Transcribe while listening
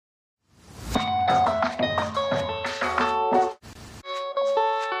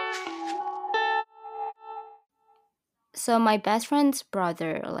So my best friend's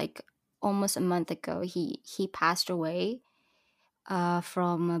brother, like almost a month ago, he passed away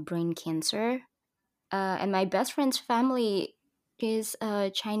from brain cancer. And my best friend's family is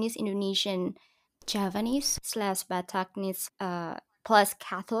Chinese, Indonesian, Javanese slash Bataknis plus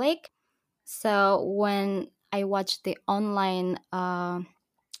Catholic. So when I watched the online,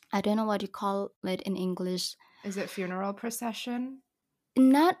 I don't know what you call it in English, Is it funeral procession?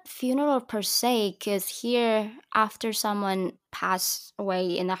 not funeral per se, because here after someone passed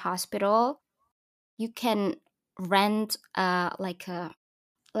away in the hospital, you can rent like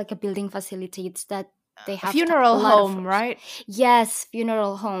a building facilities that they A have a funeral lot of home, right? yes,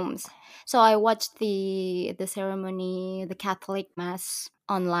 funeral homes. So I watched the ceremony, the Catholic mass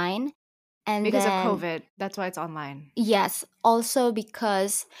online, and Because of then COVID. That's why it's online. yes, also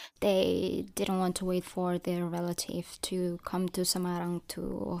because they didn't want to wait for their relative to come to Samarang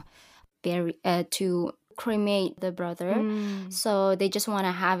to cremate the brother. Mm. So they just want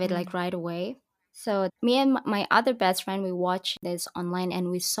to have it like Mm. right away. So me and my other best friend, we watched this online and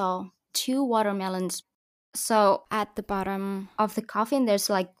we saw two watermelons. So at the bottom of the coffin, there's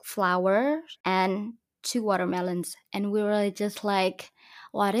like flower and two watermelons. And we were just like,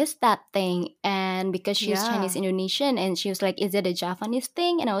 what is that thing? And because she's Chinese Yeah. Indonesian, and she was like, is it a Japanese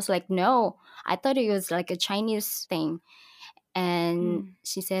thing? And I was like, no, I thought it was like a Chinese thing. And Mm.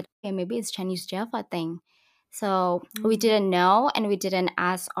 she said, okay, maybe it's Chinese Java thing. So we Mm. didn't know, and we didn't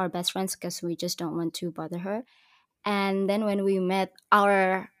ask our best friends because we just don't want to bother her. And then when we met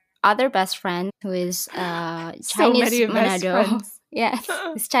our other best friend, who is So Chinese many best Manado, friends. yes,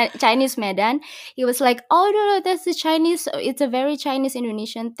 it's Chinese Medan, he was like, oh, no, no, that's the Chinese, it's a very Chinese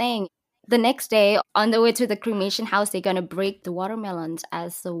Indonesian thing. The next day, on the way to the cremation house, they're gonna break the watermelons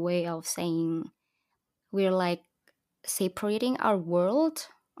as a way of saying we're like separating our world,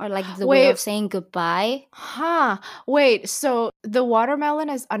 or like the way Wait, of saying goodbye. huh. Wait, so the watermelon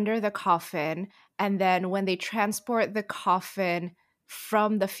is under the coffin, and then when they transport the coffin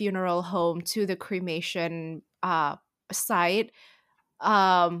from the funeral home to the cremation site,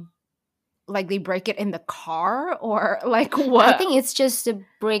 um like they break it in the car or like I what? think it's just to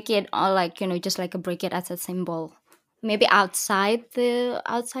break it, or like, just like a break it as a symbol. Maybe outside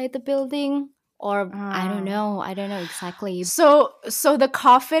the building, or Uh, I don't know exactly. so the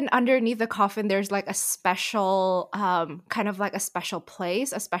coffin, underneath the coffin there's like a special kind of like a special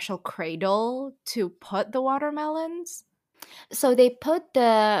place, a special cradle to put the watermelons. So they put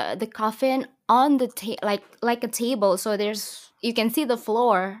the coffin on the like a table. So there's, you can see the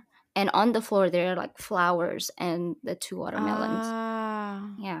floor, and on the floor there are like flowers and the two watermelons.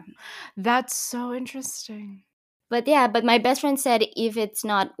 Ah, Yeah. that's so interesting. But yeah, but my best friend said if it's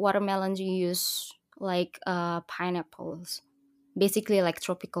not watermelons, you use like pineapples, basically like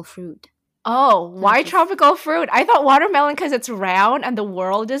tropical fruit. Oh, So it's why just tropical fruit? I thought watermelon because it's round and the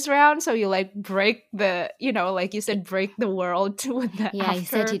world is round, so you like break the, like you said, break the world to with the yeah.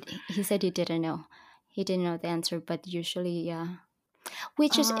 after. He said he didn't know. He didn't know the answer, but usually yeah,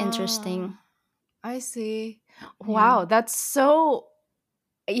 which is interesting. Ah, I see. Yeah. Wow, that's so.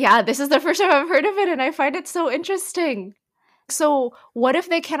 Yeah, this is the first time I've heard of it, and I find it so interesting. So, what if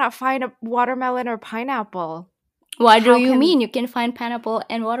they cannot find a watermelon or pineapple? What do How you can. mean? You can find pineapple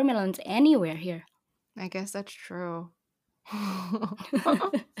and watermelons anywhere here. I guess that's true.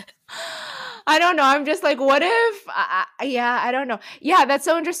 I don't know. I'm just like, what if? Yeah, I don't know. Yeah, that's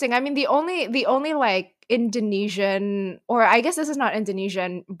so interesting. I mean, the only like Indonesian, or I guess this is not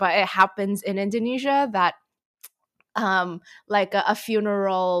Indonesian, but it happens in Indonesia that like a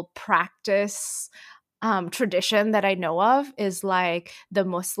funeral practice tradition that I know of is like the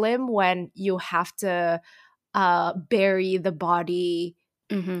Muslim, when you have to bury the body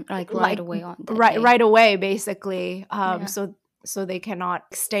Like right like away on that right day. away, basically, Yeah. so they cannot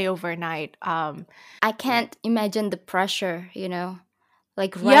stay overnight. I can't imagine the pressure,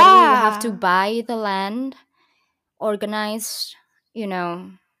 Like right away you have to Yeah, buy the land, organize, you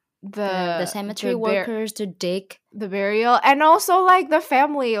know, the the cemetery bear workers to dig. the burial, and also like the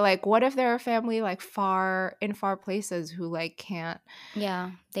family, like what if there are family like far places who like can't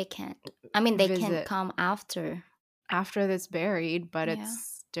Yeah, they can't. I mean, they can visit come after. after that's buried, but Yeah.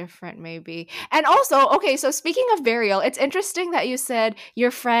 it's different maybe. And also, okay, so speaking of burial, it's interesting that you said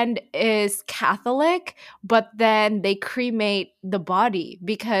your friend is Catholic, but then they cremate the body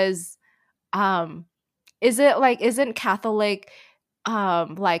because um is it like, isn't Catholic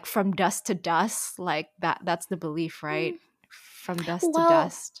like from dust to dust, like that's the belief, Mm. right? From dust to Well,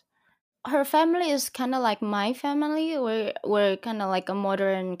 dust. her family is kind of like my family. We're kind of like a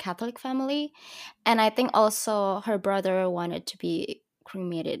modern Catholic family, and I think also her brother wanted to be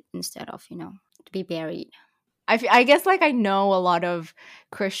cremated instead of to be buried. I guess like I know a lot of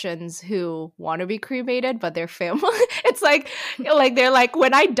Christians who want to be cremated, but their family it's like they're like,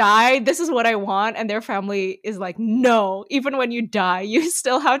 when I die, this is what I want, and their family is like, no, even when you die, you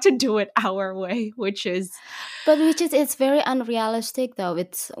still have to do it our way, which is But which is it's very unrealistic though.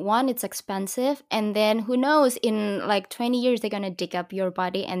 It's expensive, and then who knows, in like 20 years they're gonna dig up your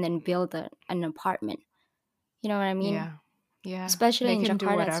body and then build an apartment. You know what I mean? yeah. Yeah. Especially They in can do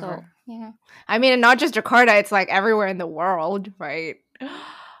Jakarta. So whatever. yeah. I mean, and not just Jakarta, it's like everywhere in the world, right?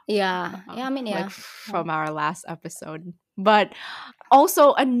 Yeah. Yeah, I mean Like yeah. from our last episode. But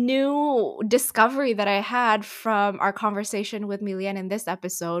also a new discovery that I had from our conversation with Milian in this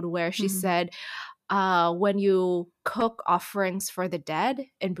episode, where she Mhm. said, when you cook offerings for the dead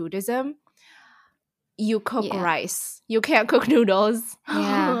in Buddhism, you cook Yeah. rice. You can't cook noodles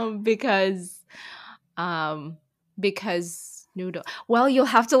Yeah. because um noodle. Well, you'll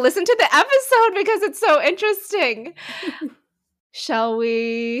have to listen to the episode because it's so interesting. Shall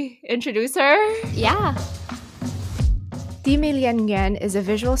we introduce her? Yeah. Dime Lien Nguyen is a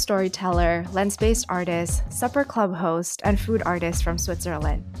visual storyteller, lens-based artist, supper club host, and food artist from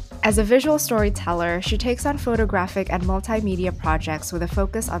Switzerland. As a visual storyteller, she takes on photographic and multimedia projects with a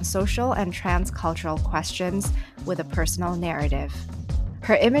focus on social and transcultural questions with a personal narrative.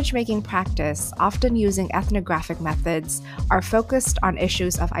 Her image-making practice, often using ethnographic methods, are focused on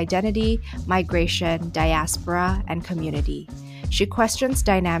issues of identity, migration, diaspora, and community. She questions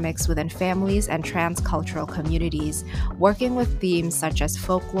dynamics within families and transcultural communities, working with themes such as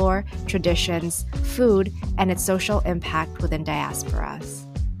folklore, traditions, food, and its social impact within diasporas.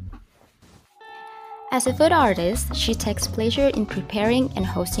 As a food artist, she takes pleasure in preparing and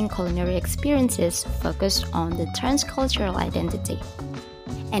hosting culinary experiences focused on the transcultural identity.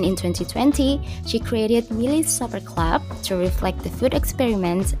 And in 2020, she created Mili's Supper Club to reflect the food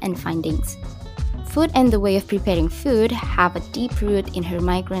experiments and findings. Food and the way of preparing food have a deep root in her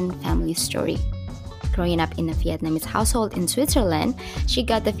migrant family story. Growing up in a Vietnamese household in Switzerland, she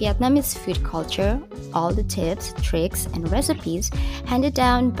got the Vietnamese food culture, all the tips, tricks, and recipes handed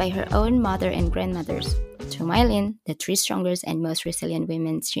down by her own mother and grandmothers, to My Linh, the three strongest and most resilient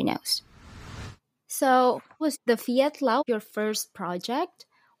women she knows. So, was the Viet Lao your first project,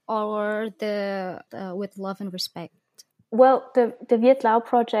 or the With Love and Respect? Well, the Viet Lao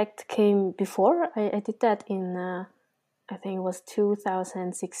project came before. I did that in, I think it was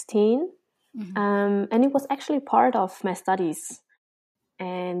 2016. And it was actually part of my studies.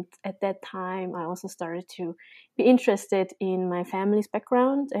 And at that time, I also started to be interested in my family's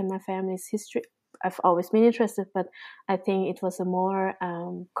background and my family's history. I've always been interested, but I think it was a more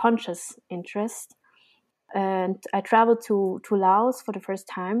conscious interest. And I traveled to Laos for the first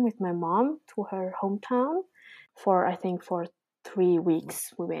time with my mom to her hometown for 3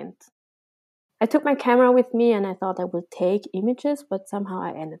 weeks we went. I took my camera with me and I thought I would take images, but somehow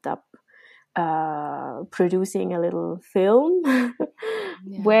I ended up producing a little film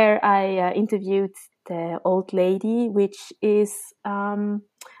where I interviewed the old lady, which is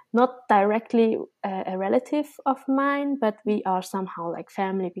not directly a relative of mine, but we are somehow like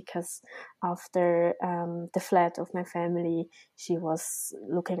family because after the flat of my family, she was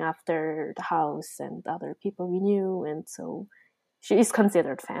looking after the house and other people we knew, and so she is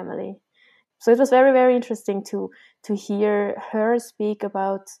considered family. So it was very, very interesting to hear her speak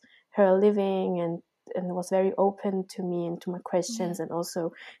about her living, and was very open to me and to my questions, and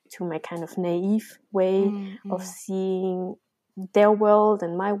also to my kind of naive way of seeing their world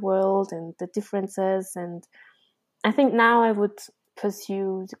and my world and the differences. And I think now I would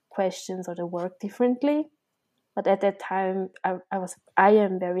pursue the questions or the work differently. But at that time, I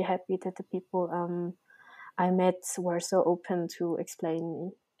am very happy that the people I met were so open to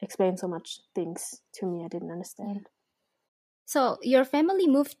explain so much things to me I didn't understand. So your family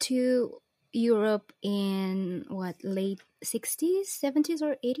moved to Europe in what, late 60s, 70s,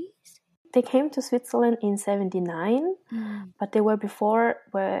 or 80s? They came to Switzerland in 79, but they were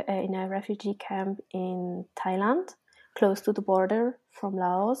in a refugee camp in Thailand, close to the border from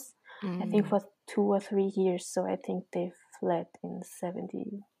Laos. I think for 2 or 3 years. So I think they fled in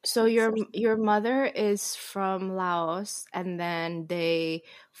 70. So your mother is from Laos, and then they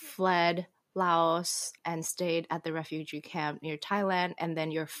fled Laos and stayed at the refugee camp near Thailand, and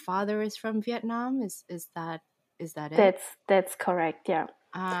then your father is from Vietnam. Is that it? That's correct. Yeah.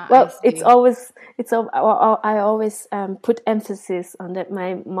 Well, I always put emphasis on that.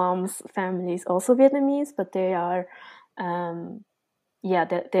 My mom's family is also Vietnamese, but they are,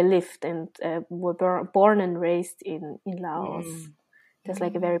 they lived and were born and raised in Laos. There's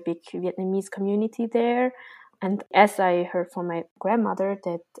like a very big Vietnamese community there. And as I heard from my grandmother,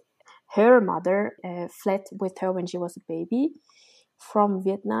 that her mother fled with her when she was a baby from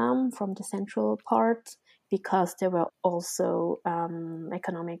Vietnam, from the central part, because there were also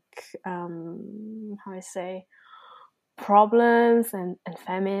economic, how I say, problems and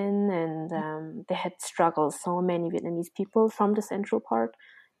famine, and they had struggles. So many Vietnamese people from the central part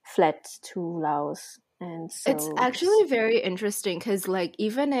fled to Laos, and It's so actually very interesting because, like,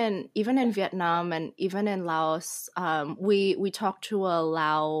 even in Vietnam and even in Laos, we talked to a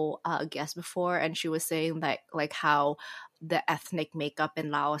Lao guest before, and she was saying that, like, how the ethnic makeup in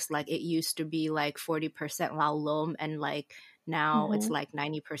Laos, like, it used to be like 40% Lao Lom, and like now it's Mhm. like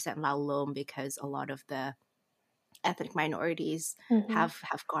 90% Lao Lom because a lot of the ethnic minorities Mhm.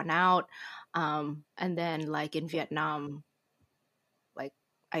 have gone out, and then like in Vietnam, like,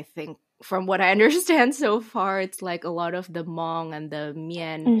 I think from what I understand so far, it's like a lot of the Hmong and the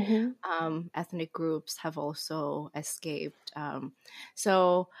Mien Mhm. ethnic groups have also escaped.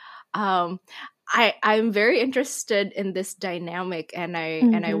 So um, I'm very interested in this dynamic, and I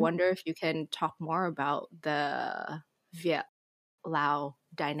Mhm. wonder if you can talk more about the Viet Lao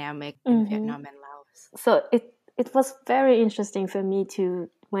dynamic in Mhm. Vietnam and Laos. So it was very interesting for me to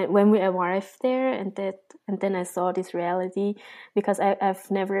when we arrived there, and then I saw this reality, because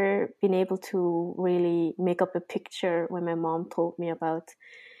I've never been able to really make up a picture when my mom told me about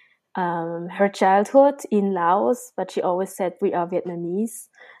her childhood in Laos, but she always said we are Vietnamese,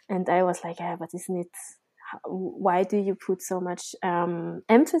 and I was like, yeah, but isn't it? Why do you put so much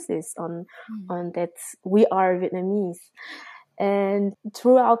emphasis on that we are Vietnamese? And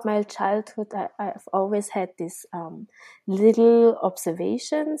throughout my childhood, I've always had these little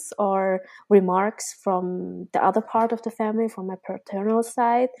observations or remarks from the other part of the family, from my paternal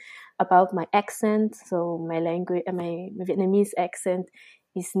side, about my accent. So my language, my Vietnamese accent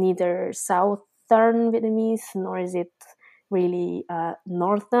is neither southern Vietnamese, nor is it really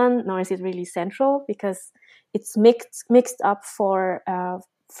northern, nor is it really central, because it's mixed up for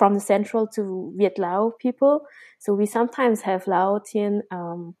from the central to Viet Lao people. So we sometimes have Laotian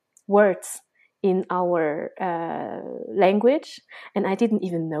words in our language, and I didn't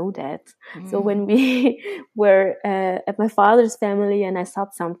even know that. So when we were at my father's family and I said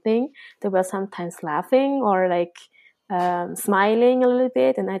something, they were sometimes laughing or like smiling a little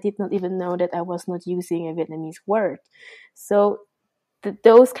bit, and I did not even know that I was not using a Vietnamese word. So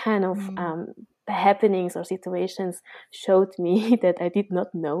those kind of happenings or situations showed me that I did not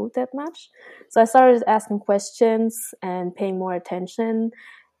know that much. So I started asking questions and paying more attention,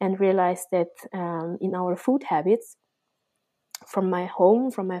 and realized that in our food habits, from my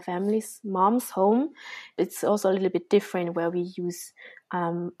home, from my family's mom's home, it's also a little bit different, where we use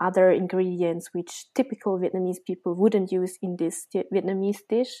other ingredients which typical Vietnamese people wouldn't use in this Vietnamese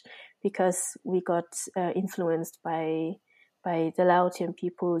dish, because we got influenced by the Laotian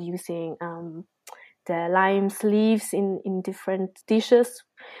people using the lime leaves in different dishes.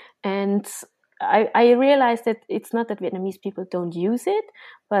 And I realized that it's not that Vietnamese people don't use it,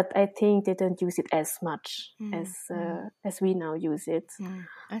 but I think they don't use it as much as we now use it.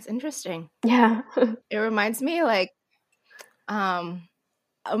 That's interesting. Yeah. It reminds me, like,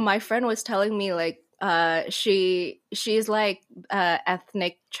 my friend was telling me, like, she's like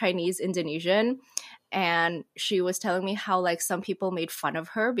ethnic Chinese Indonesian, and she was telling me how, like, some people made fun of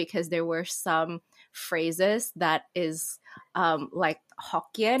her because there were some phrases that is like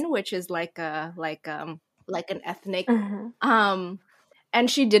Hokkien, which is like a like an ethnic and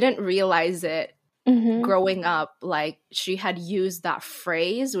she didn't realize it Mm-hmm. growing up, like, she had used that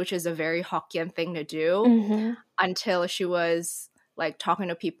phrase, which is a very Hokkien thing to do, Mm-hmm. until she was like talking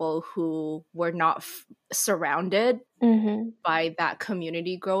to people who were not surrounded Mm-hmm. by that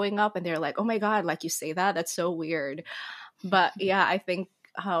community growing up, and they're like, oh my god, like, you say that, that's so weird. But yeah, I think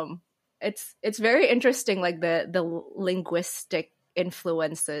it's very interesting, like the linguistic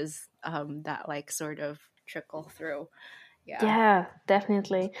influences that, like, sort of trickle through. Yeah,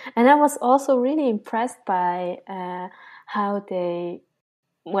 definitely. And I was also really impressed by how they,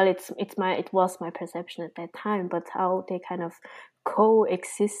 well, it was my perception at that time, but how they kind of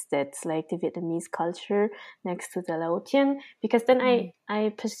coexisted, like the Vietnamese culture next to the Laotian. Because then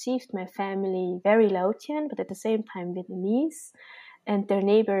I perceived my family very Laotian, but at the same time Vietnamese, and their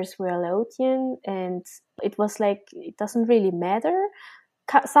neighbors were Laotian, and it was like it doesn't really matter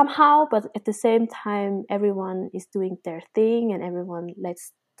somehow, but at the same time everyone is doing their thing, and everyone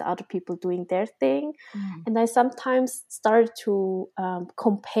lets the other people doing their thing. And I sometimes start to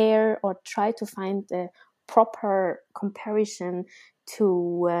compare or try to find a proper comparison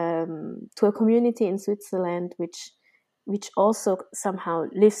to a community in Switzerland which also somehow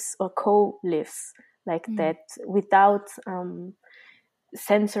lives or co-lives like that, without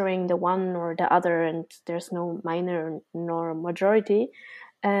censoring the one or the other, and there's no minor nor majority.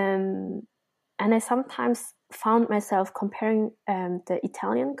 And I sometimes found myself comparing the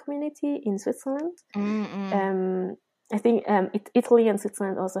Italian community in Switzerland. I think Italy and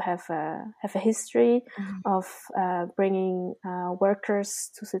Switzerland also have a history of bringing workers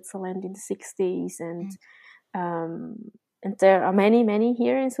to Switzerland in the 60s, and there are many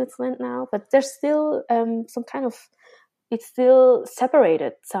here in Switzerland now, but there's still some kind of, it's still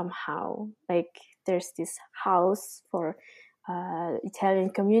separated somehow. Like there's this house for Italian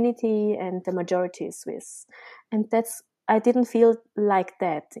community and the majority is Swiss, and I didn't feel like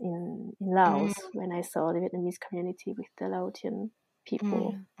that in Laos when I saw the Vietnamese community with the Laotian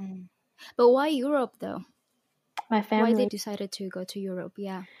people. But why Europe though? My family. Why they decided to go to Europe?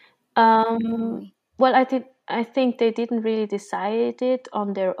 Yeah. Well, I think they didn't really decide it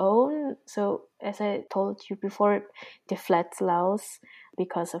on their own. So as I told you before, they fled Laos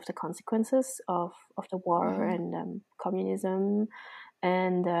because of the consequences of the war and communism,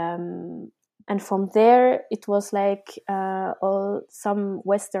 and from there it was like some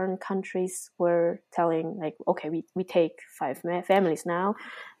Western countries were telling like, okay, we take 5 families now,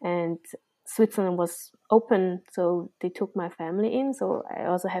 and Switzerland was open, so they took my family in. So I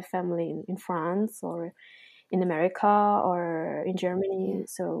also have family in France or in America or in Germany.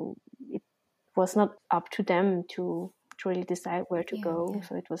 So it was not up to them to really decide where to go.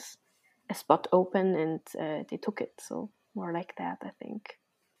 So it was a spot open, and they took it. So more like that, I think.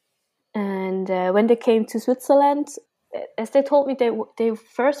 And when they came to Switzerland, as they told me, they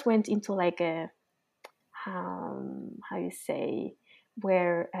first went into like a how you say,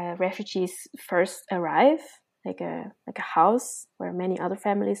 where refugees first arrive, like a house where many other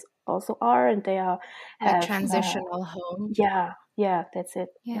families also are, and they are a transitional home. Yeah, that's it.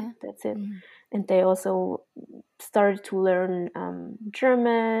 Yeah, that's it. And they also started to learn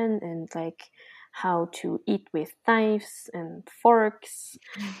German and like how to eat with knives and forks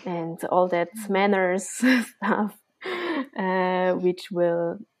and all that manners stuff, which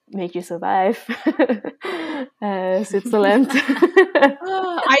will make you survive Switzerland.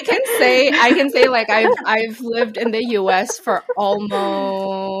 I can say like I've lived in the US for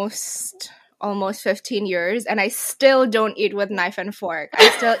almost 15 years, and I still don't eat with knife and fork. I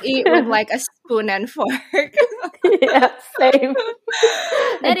still eat with like a spoon and fork. Yeah, same.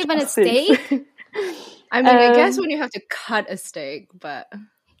 Not even a steak? I mean, I guess when you have to cut a steak, but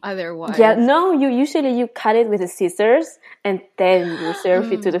otherwise. Yeah, no, you cut it with the scissors, and then you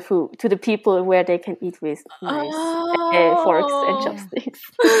serve it to the people where they can eat with knives, forks and chopsticks.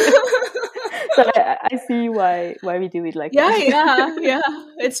 So I see why we do it like that. Yeah.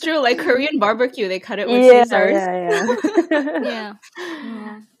 It's true. Like Korean barbecue, they cut it with scissors. Yeah.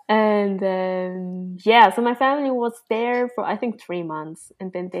 And so my family was there for I think 3 months,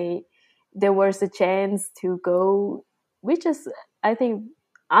 and then there was a chance to go, which is I think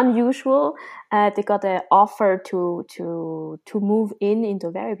unusual. They got an offer to move into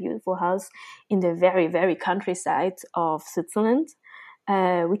a very beautiful house in the very, very countryside of Switzerland,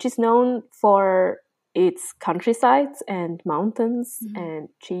 which is known for its countrysides and mountains and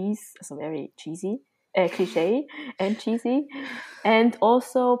cheese. So very cheesy, cliche and cheesy, and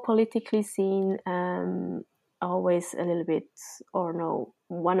also politically seen always a little bit, or no,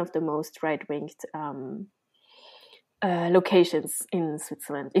 one of the most right-winged locations in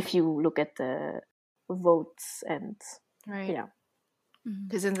Switzerland, if you look at the votes and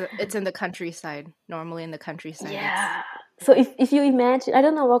because it's in the countryside, normally in the countryside. Yeah. So if you imagine, I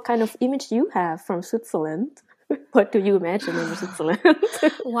don't know what kind of image you have from Switzerland. What do you imagine in Switzerland?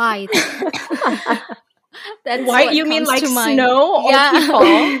 White. That's white. You mean like snow or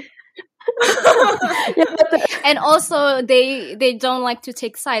people? And also they don't like to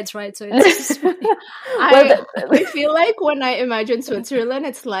take sides, right? So it's I feel like when I imagine Switzerland,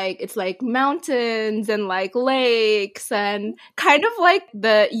 it's like mountains and like lakes and kind of like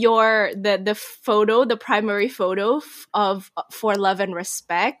the primary photo of For Love and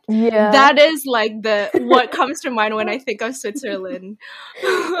Respect. Yeah, that is like what comes to mind when I think of Switzerland.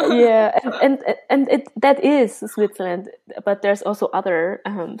 Yeah, and that is Switzerland, but there's also other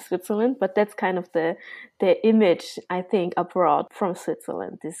Switzerland, but that's kind of the image I think abroad from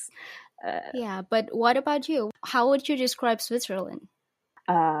Switzerland. Yeah, but what about you? How would you describe Switzerland?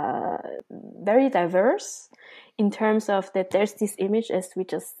 Very diverse in terms of that there's this image, as we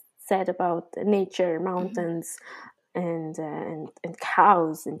just said, about nature, mountains, and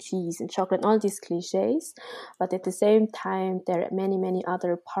cows and cheese and chocolate, all these cliches. But at the same time, there are many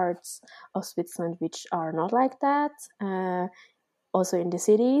other parts of Switzerland which are not like that, also in the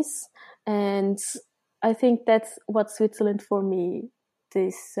cities. And I think that's what Switzerland for me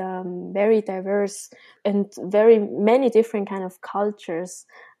this very diverse and very many different kind of cultures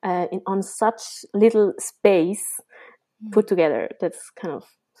on such little space put together. That's kind of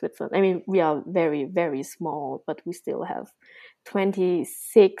Switzerland. I mean, we are very, very small, but we still have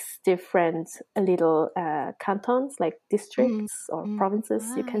 26 different little cantons, like districts or provinces,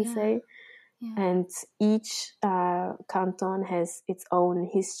 you can say. Yeah. And each canton has its own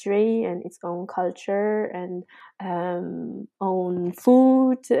history and its own culture and own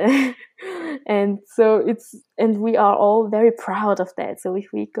food. And so we are all very proud of that. So if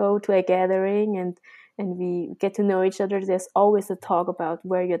we go to a gathering and we get to know each other, there's always a talk about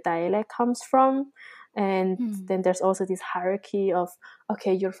where your dialect comes from. And then there's also this hierarchy of,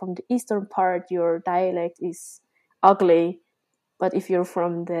 okay, you're from the eastern part, your dialect is ugly. But if you're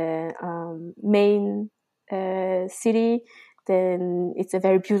from the main city, then it's a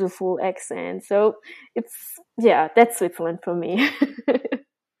very beautiful accent. So that's Switzerland for me.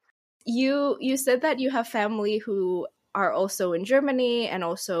 You said that you have family who are also in Germany and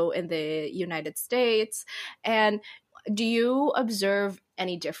also in the United States. And do you observe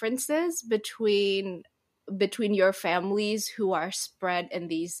any differences between your families who are spread in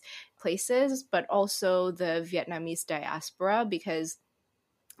these places, but also the Vietnamese diaspora? Because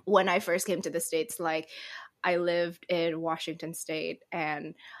when I first came to the States, like, I lived in Washington State,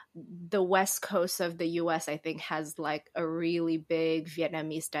 and the west coast of the US, I think, has like a really big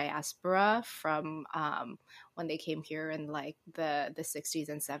Vietnamese diaspora from when they came here in like the 60s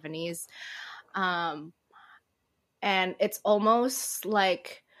and 70s. And it's almost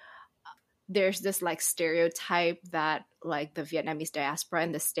like there's this like stereotype that like the Vietnamese diaspora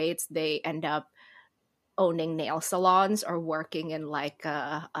in the States, they end up owning nail salons or working in like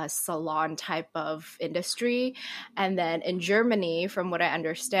a salon type of industry. And then in Germany, from what I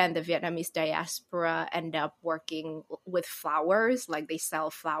understand, the Vietnamese diaspora end up working with flowers, like they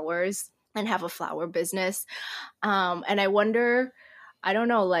sell flowers and have a flower business. And I wonder, I don't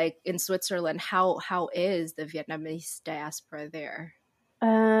know, like in Switzerland, how is the Vietnamese diaspora there?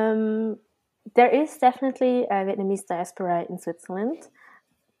 There is definitely a Vietnamese diaspora in Switzerland.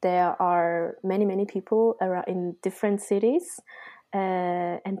 There are many, many people around in different cities.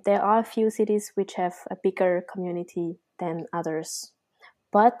 And there are a few cities which have a bigger community than others.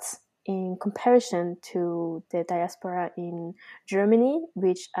 But in comparison to the diaspora in Germany,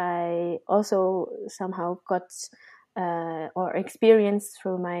 which I also somehow got or experienced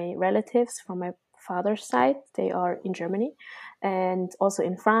through my relatives from my father's side, they are in Germany, and also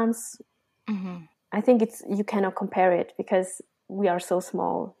in France. Mm-hmm. I think you cannot compare it because we are so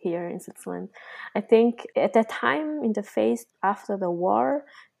small here in Switzerland. I think at that time in the phase after the war,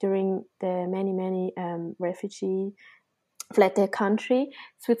 during the many refugee fled their country,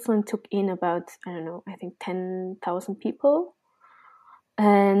 Switzerland took in about, I don't know, I think 10,000 people.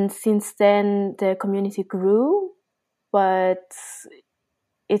 And since then the community grew, but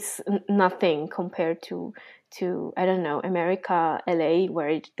it's nothing compared to I don't know, America, LA,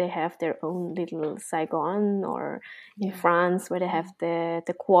 where they have their own little Saigon, or in France where they have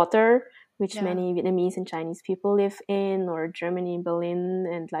the quarter, which many Vietnamese and Chinese people live in, or Germany, Berlin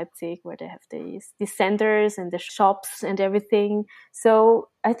and Leipzig, where they have these centers and the shops and everything. So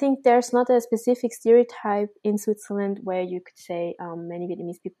I think there's not a specific stereotype in Switzerland where you could say many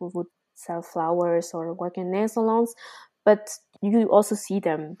Vietnamese people would sell flowers or work in nail salons. But you also see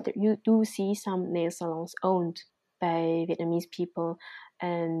them. You do see some nail salons owned by Vietnamese people,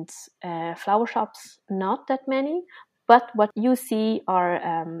 and flower shops, not that many. But what you see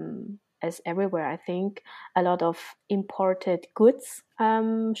are, as everywhere, I think, a lot of imported goods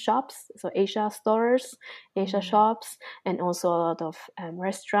shops, so Asia stores, Asia shops, and also a lot of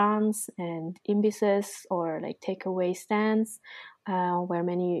restaurants and imbisses or like takeaway stands where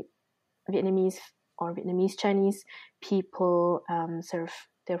many Vietnamese or Vietnamese Chinese people serve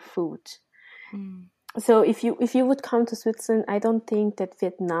their food. So if you would come to Switzerland, I don't think that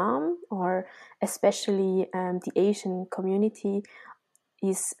Vietnam, or especially the Asian community,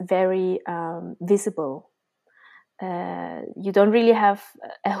 is very visible. You don't really have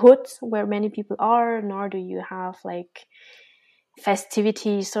a hood where many people are, nor do you have like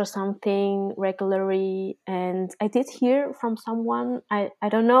festivities or something regularly. And I did hear from someone, I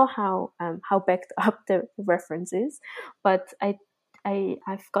don't know how backed up the reference is, but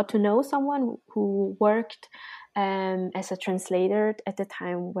I've got to know someone who worked as a translator at the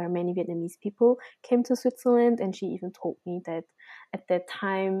time where many Vietnamese people came to Switzerland, and she even told me that at that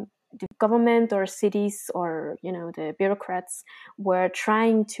time the government or cities or the bureaucrats were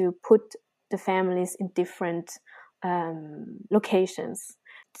trying to put the families in different locations,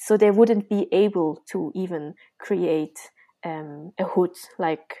 so they wouldn't be able to even create a hood,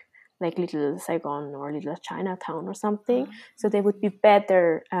 like Little Saigon or Little Chinatown or something. So they would be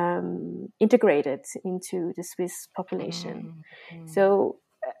better integrated into the Swiss population. So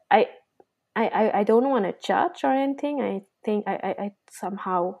I don't want to judge or anything. I think I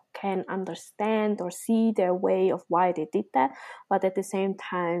somehow can understand or see their way of why they did that. But at the same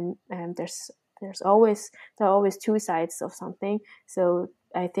time, there are always two sides of something. So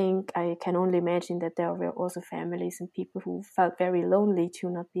I think I can only imagine that there were also families and people who felt very lonely to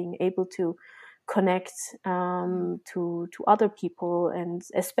not being able to connect to other people, and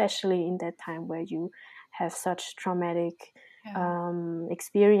especially in that time where you have such traumatic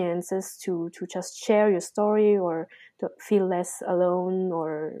experiences, to just share your story or to feel less alone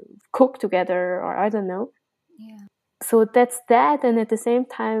or cook together, or I don't know. Yeah. So that's that. And at the same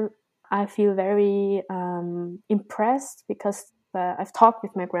time, I feel very impressed because I've talked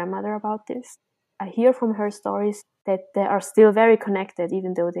with my grandmother about this. I hear from her stories that they are still very connected,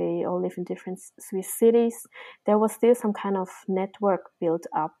 even though they all live in different Swiss cities. There was still some kind of network built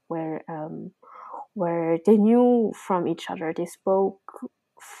up where they knew from each other. They spoke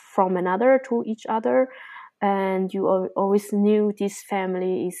from another to each other, and you always knew this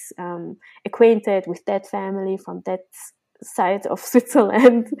family is acquainted with that family from that side of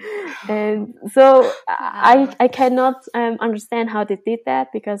Switzerland. And so I cannot understand how they did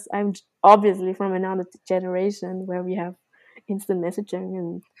that, because I'm obviously from another generation where we have instant messaging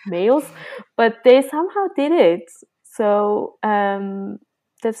and mails, but they somehow did it. So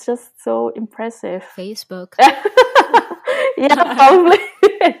that's just so impressive. Facebook. Yeah, probably.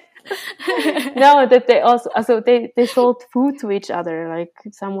 No, that they also they sold food to each other, like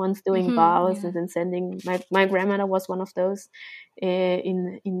someone's doing baos and then sending. My grandmother was one of those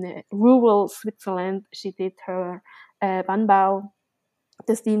in rural Switzerland. She did her banbao,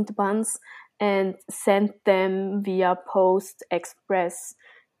 the steamed buns, and sent them via post express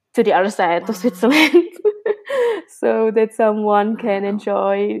to the other side of Switzerland. So that someone can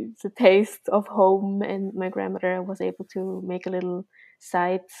enjoy the taste of home, and my grandmother was able to make a little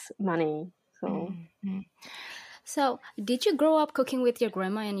side money. So did you grow up cooking with your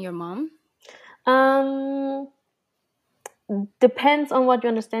grandma and your mom? Depends on what you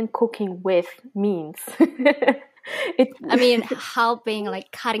understand cooking with means. I mean, helping,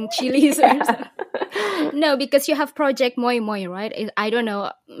 like cutting chilies or something. No, because you have Project Moi Moi, right? I don't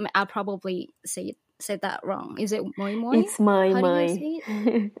know. I'll probably say that wrong. Is it Moi Moi? It's Moi Moi.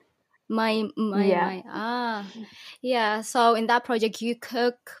 My. Yeah. So in that project, you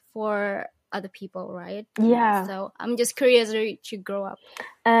cook for other people, right? Yeah. So I'm just curious, where you grow up.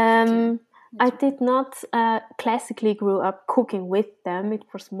 I did not classically grow up cooking with them. It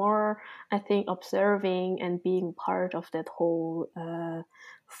was more, I think, observing and being part of that whole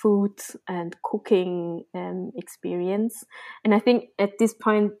food and cooking experience. And I think at this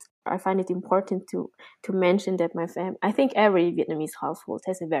point, I find it important to mention that I think every Vietnamese household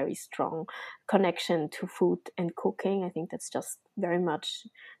has a very strong connection to food and cooking. I think that's just very much,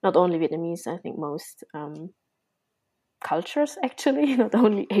 not only Vietnamese, I think most cultures, actually, not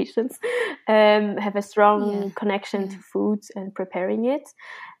only Asians, have a strong connection to food and preparing it.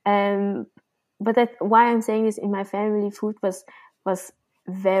 But why I'm saying this, in my family, food was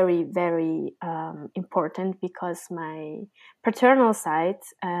very, very important, because my paternal side,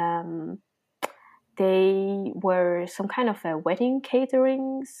 they were some kind of a wedding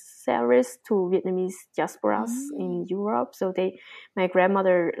catering service to Vietnamese diasporas in Europe. So my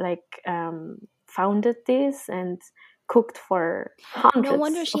grandmother founded this and cooked for hundreds. No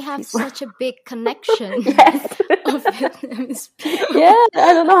wonder she has such a big connection. Yes. Of Vietnamese people. Yeah,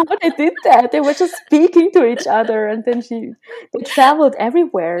 I don't know how they did that. They were just speaking to each other, and then they traveled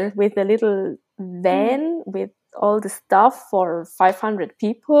everywhere with a little van with all the stuff for 500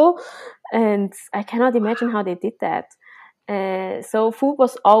 people, and I cannot imagine how they did that. So food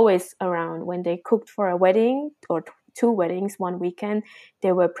was always around. When they cooked for a wedding or two weddings one weekend,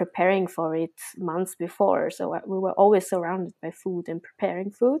 they were preparing for it months before. So we were always surrounded by food and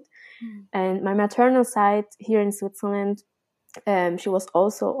preparing food. And my maternal side here in Switzerland, she was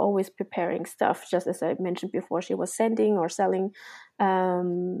also always preparing stuff. Just as I mentioned before, she was sending or selling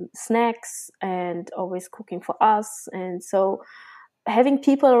snacks and always cooking for us. And so having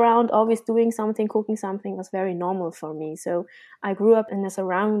people around always doing something, cooking something, was very normal for me. So I grew up in a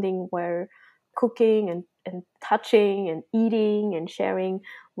surrounding where cooking and touching and eating and sharing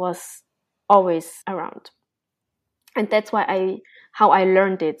was always around. And that's how I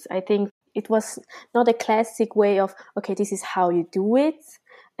learned it. I think it was not a classic way of, okay, this is how you do it,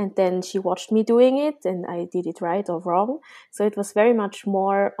 and then she watched me doing it and I did it right or wrong. So it was very much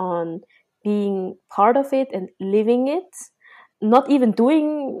more on being part of it and living it, not even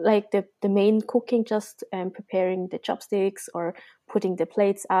doing like the main cooking, just preparing the chopsticks or putting the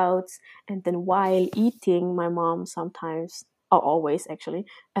plates out. And then while eating, my mom sometimes, or always actually,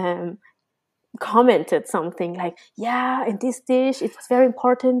 commented something like, yeah, in this dish it was very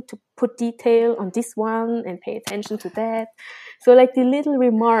important to put detail on this one and pay attention to that. So like the little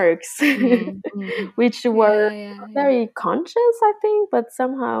remarks which were very conscious, I think, but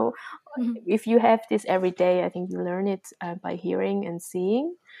somehow if you have this every day, I think you learn it by hearing and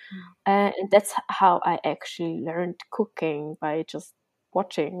seeing. And that's how I actually learned cooking, by just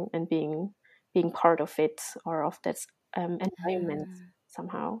watching and being part of it, or of that environment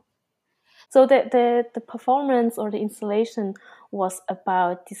somehow. So the performance or the installation was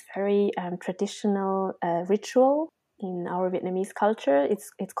about this very traditional ritual in our Vietnamese culture.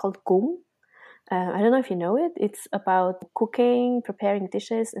 It's called cúng. I don't know if you know it. It's about cooking, preparing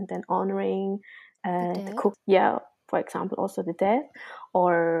dishes, and then honoring the cook. Yeah, for example, also the dead,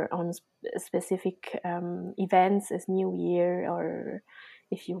 or on specific events as New Year, or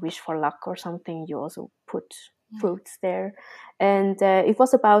if you wish for luck or something, you also put fruits there. And it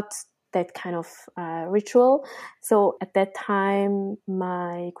was about that kind of ritual. So at that time,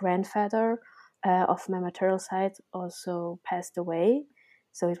 my grandfather of my maternal side also passed away.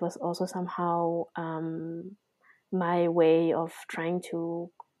 So it was also somehow my way of trying to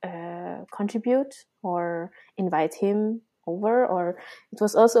contribute or invite him over. Or it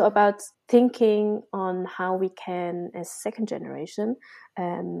was also about thinking on how we can, as second generation,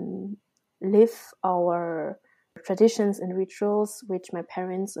 live our traditions and rituals which my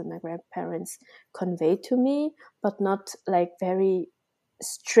parents and my grandparents conveyed to me, but not like very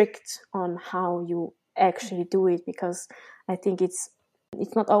strict on how you actually do it, because I think it's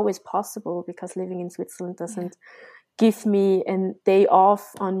not always possible, because living in Switzerland doesn't give me a day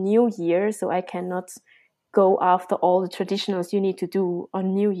off on New Year, so I cannot go after all the traditionals you need to do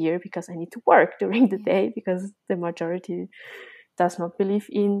on New Year, because I need to work during the day, because the majority does not believe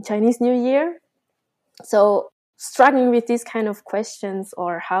in Chinese New Year. So struggling with these kind of questions,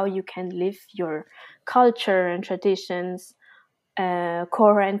 or how you can live your culture and traditions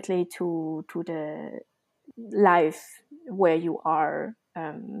coherently to the life where you are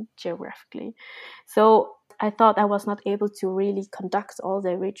geographically. So I thought I was not able to really conduct all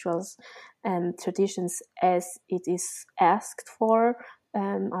the rituals and traditions as it is asked for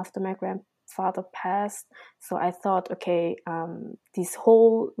after my grandfather passed. So I thought, okay, this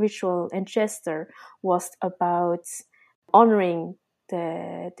whole ritual and gesture was about honoring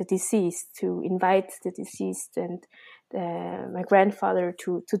the deceased, to invite the deceased and my grandfather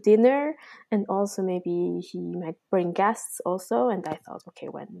to dinner, and also maybe he might bring guests also. And I thought, okay,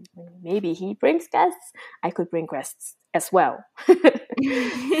 when maybe he brings guests, I could bring guests as well.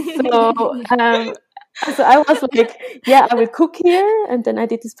 So I was like, yeah, I will cook here. And then I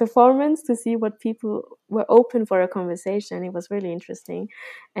did this performance to see what people were open for a conversation. It was really interesting.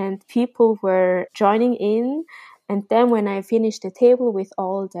 And people were joining in. And then when I finished the table with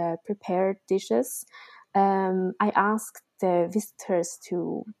all the prepared dishes, I asked the visitors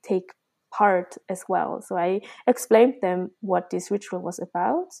to take part as well. So I explained them what this ritual was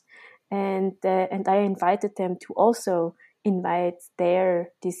about. And I invited them to also invite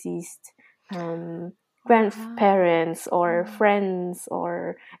their deceased grandparents or friends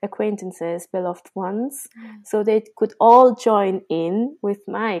or acquaintances, beloved ones. So they could all join in with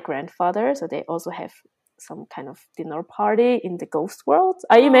my grandfather. So they also have some kind of dinner party in the ghost world,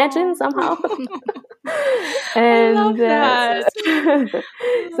 I imagine, somehow. And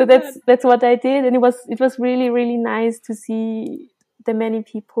so that's what I did. And it was really, really nice to see the many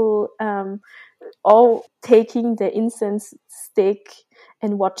people all taking the incense stick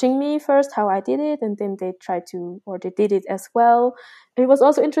and watching me first how I did it, and then they did it as well. It was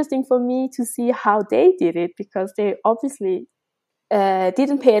also interesting for me to see how they did it, because they obviously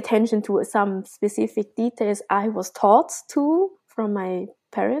didn't pay attention to some specific details I was taught to from my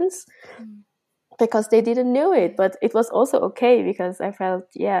parents, because they didn't know it. But it was also okay, because I felt,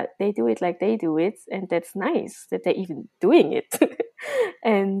 yeah, they do it like they do it, and that's nice that they're even doing it.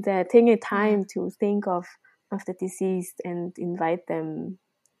 And taking time to think of the deceased and invite them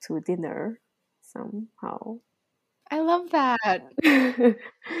to dinner somehow. I love that.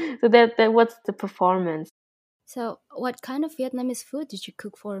 So that was the performance. So, what kind of Vietnamese food did you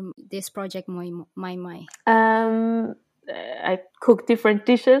cook for this project, Mai Mai? I cook different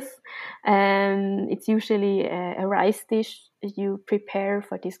dishes, and it's usually a rice dish you prepare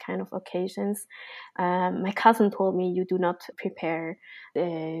for these kind of occasions. My cousin told me you do not prepare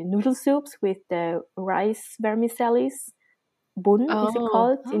the noodle soups with the rice vermicellis, bún, is it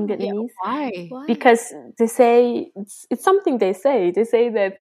called in yeah. Vietnamese? Why? Because they say it's something they say. They say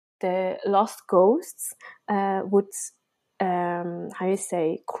that the lost ghosts would how you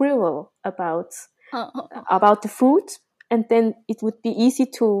say, cruel about the food, and then it would be easy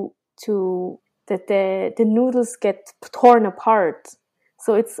to that the noodles get torn apart.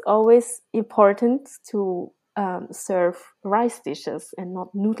 So it's always important to serve rice dishes and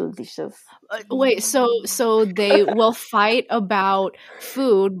not noodle dishes. Wait, so they will fight about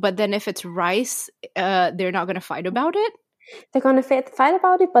food, but then if it's rice, they're not going to fight about it? They're gonna fight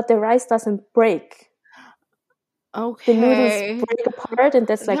about it, but the rice doesn't break. Okay. The noodles break apart, and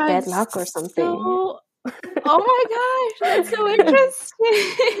that's like That's bad luck or something. so... Oh my gosh, that's so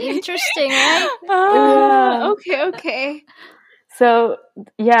interesting. Interesting, right? Okay. So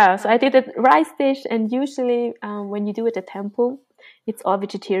yeah, so I did a rice dish, and usually when you do it at temple, it's all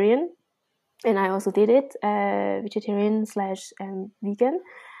vegetarian, and I also did it vegetarian / vegan,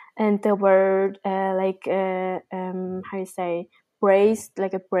 and there were how you say,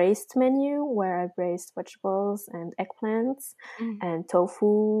 a braised menu where I braised vegetables and eggplants and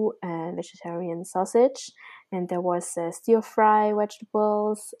tofu and vegetarian sausage, and there was stir fry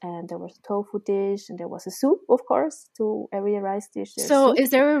vegetables, and there was a tofu dish, and there was a soup, of course. To every rice dish there's So soup. is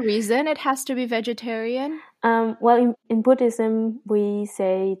there a reason it has to be vegetarian? Well, in Buddhism we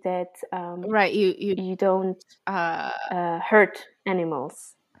say that Right, you don't hurt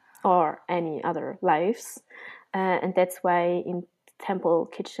animals or any other lives, and that's why in temple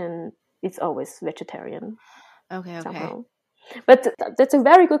kitchen it's always vegetarian. Okay. Somehow. But that's a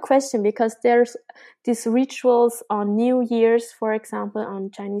very good question, because there's these rituals on New Year's, for example, on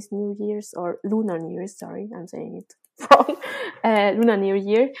Chinese New Year's or Lunar New Year. Sorry, I'm saying it wrong. Lunar New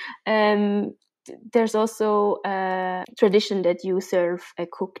Year. There's also a tradition that you serve a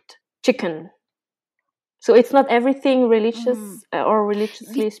cooked chicken. So it's not everything religious or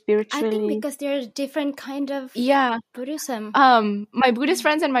religiously, spiritually. I think because there's different kind of Buddhism. My Buddhist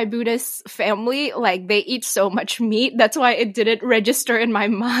friends and my Buddhist family, like, they eat so much meat. That's why it didn't register in my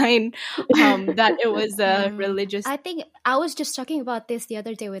mind that it was a religious. I think I was just talking about this the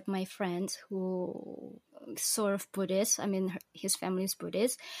other day with my friend who sort of Buddhist. I mean, his family is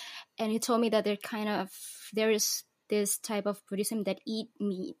Buddhist, and he told me that there is this type of Buddhism that eat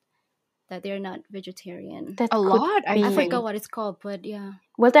meat, that they're not vegetarian. That a lot, I forgot what it's called, but yeah.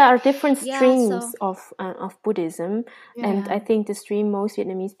 Well, there are different streams of Buddhism, and I think the stream most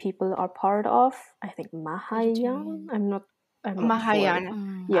Vietnamese people are part of, I think Mahayana. I'm not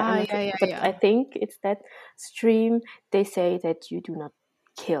Mahayana. Sure. But I think it's that stream. They say that you do not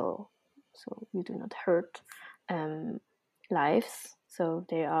kill, so you do not hurt lives. So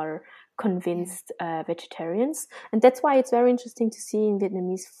they are convinced vegetarians, and that's why it's very interesting to see in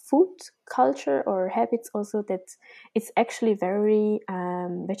Vietnamese food culture or habits also that it's actually very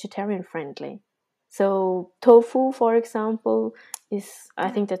vegetarian friendly. So tofu, for example, I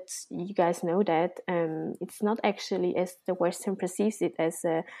think that you guys know that it's not actually, as the Western perceives it, as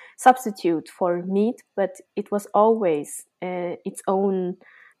a substitute for meat, but it was always its own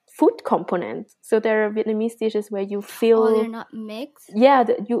food component. So there are Vietnamese dishes where you fill... they're not mixed? Yeah,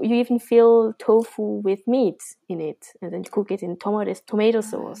 you even fill tofu with meat in it, and then you cook it in tomato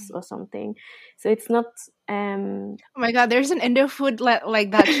sauce or something. So it's not... Oh my god, there's an Indo food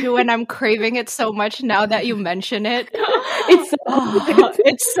like that too, and I'm craving it so much now that you mention it.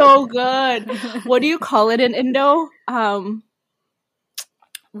 It's so good. What do you call it in Indo?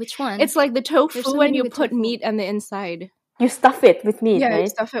 Which one? It's like the tofu when you put meat on the inside. You stuff it with meat, right? Yeah, you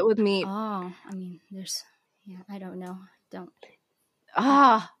stuff it with meat. Oh, I mean, I don't know.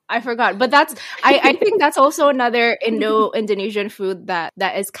 I forgot. But that's, I think that's also another Indonesian food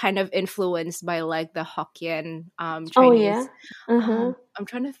that is kind of influenced by like the Hokkien Chinese. Oh, yeah? Uh-huh. I'm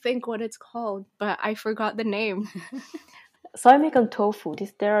trying to think what it's called, but I forgot the name. Soy milk and tofu.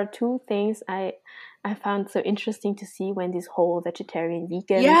 There are two things I found so interesting to see when this whole vegetarian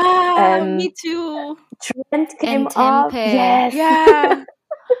vegan me too trend came up. Yes. Yeah.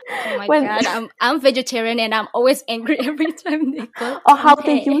 Oh my god, I'm vegetarian and I'm always angry every time they go. Or how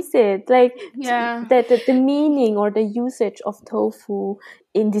they use it, like the meaning or the usage of tofu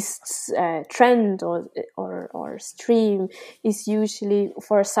in this trend or stream is usually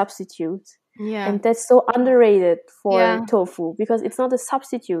for a substitute. Yeah, and that's so underrated for tofu, because it's not a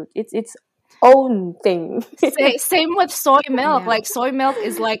substitute; it's its own thing. Same with soy milk. Like soy milk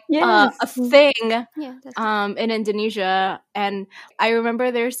is like a thing in Indonesia, and I remember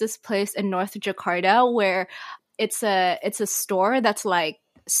there's this place in North Jakarta where it's a store that's like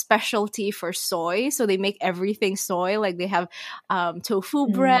specialty for soy. So they make everything soy. Like they have tofu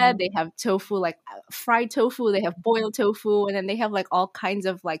bread, they have tofu, like fried tofu, they have boiled tofu, and then they have like all kinds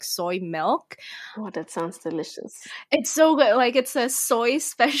of like soy milk. Oh, that sounds delicious. It's so good. Like it's a soy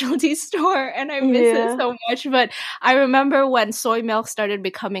specialty store and I miss it so much. But I remember when soy milk started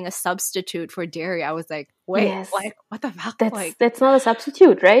becoming a substitute for dairy, I was like, wait, Yes. like what the fuck? That's not a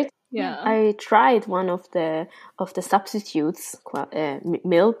substitute, right? Yeah. I tried one of the substitutes,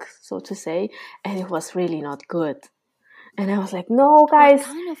 milk, so to say, and it was really not good. And I was like, no, guys. What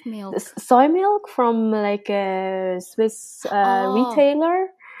kind of milk? Soy milk from like a Swiss retailer.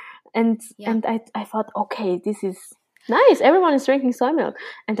 And I thought, okay, this is nice. Everyone is drinking soy milk.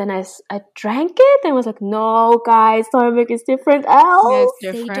 And then I drank it and was like, no, guys, soy milk is different. It's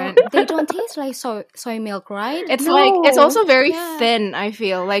different. They don't taste like soy milk, right? It's like, it's also very thin, I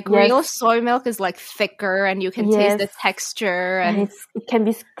feel. Like real soy milk is like thicker and you can taste the texture. And it can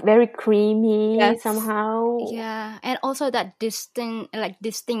be very creamy somehow. Yeah. And also that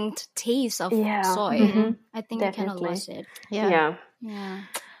distinct taste of soy. Mm-hmm. I think I kind of lost it. Yeah.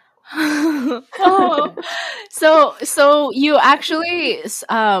 Oh, so you actually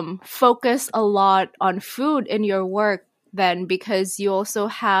focus a lot on food in your work then, because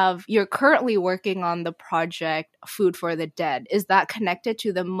you're currently working on the project Food for the Dead. Is that connected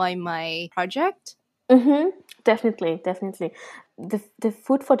to the Mai Mai project? Mm-hmm. Definitely. The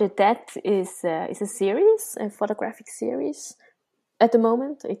Food for the Dead is a series, a photographic series. At the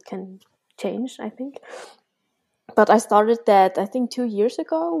moment, it can change, I think. But I started that, I think, 2 years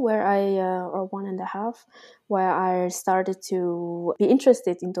ago, or 1.5, where I started to be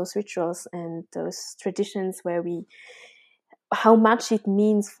interested in those rituals and those traditions how much it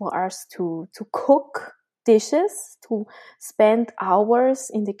means for us to cook dishes, to spend hours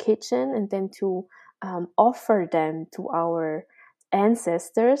in the kitchen and then to offer them to our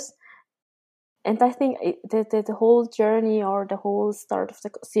ancestors. And I think the whole journey or the whole start of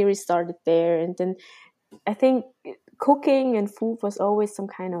the series started there. And then I think cooking and food was always some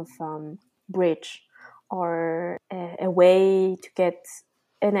kind of bridge or a way to get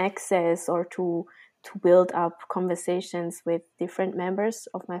an access or to build up conversations with different members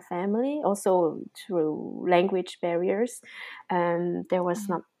of my family, also through language barriers. There was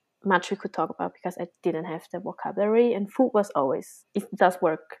not much we could talk about because I didn't have the vocabulary, and food was always, it does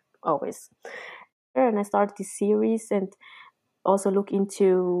work always. And I started this series and also look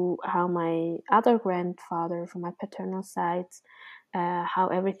into how my other grandfather from my paternal side, how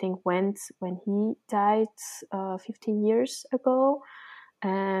everything went when he died 15 years ago.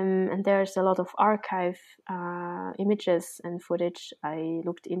 And there's a lot of archive images and footage I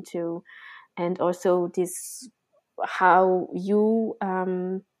looked into, and also this how you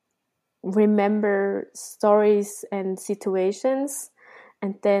remember stories and situations,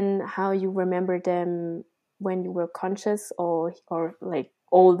 and then how you remember them when you were conscious or like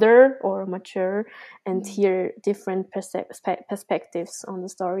older or mature, and hear different perspectives on the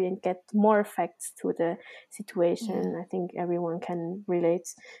story and get more facts to the situation. I think everyone can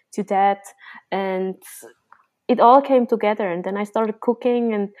relate to that, and it all came together. And then I started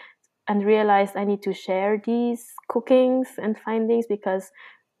cooking and realized I need to share these cookings and findings, because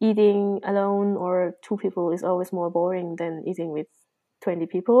eating alone or 2 people is always more boring than eating with 20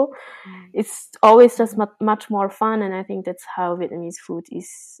 people. It's always just much more fun, and I think that's how Vietnamese food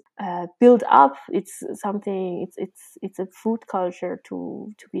is built up. It's something. It's a food culture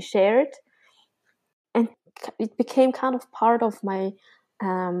to be shared, and it became kind of part of my,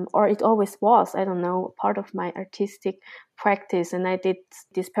 or it always was, I don't know, part of my artistic practice. And I did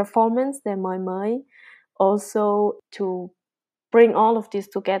this performance, the Mai Mai, also to bring all of this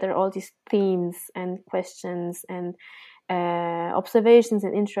together, all these themes and questions and observations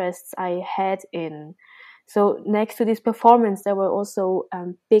and interests I had in. So next to this performance, there were also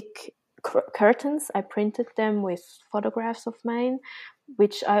big curtains. I printed them with photographs of mine,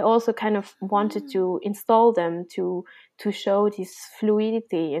 which I also kind of wanted to install them to show this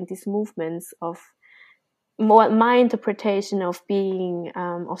fluidity and these movements of my interpretation of being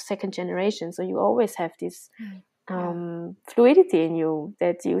of second generation. So you always have this fluidity in you,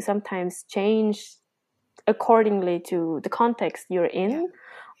 that you sometimes change accordingly to the context you're in,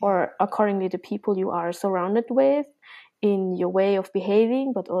 or accordingly the people you are surrounded with, in your way of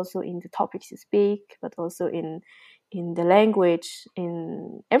behaving, but also in the topics you speak, but also in the language,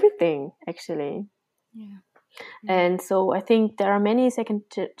 in everything, actually. And so I think there are many second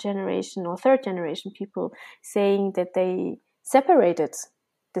generation or third generation people saying that they separated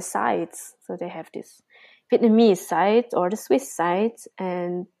the sides. So they have this Vietnamese side or the Swiss side,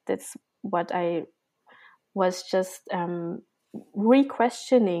 and that's what I was just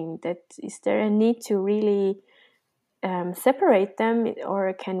re-questioning that, is there a need to really separate them,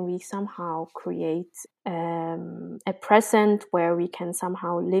 or can we somehow create a present where we can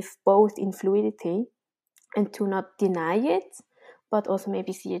somehow live both in fluidity and to not deny it, but also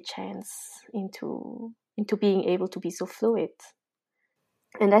maybe see a chance into being able to be so fluid.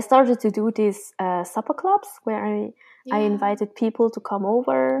 And I started to do these supper clubs where I invited people to come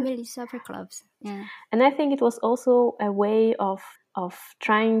over. Millie supper clubs. Yeah. And I think it was also a way of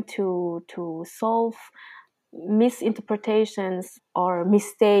trying to solve misinterpretations or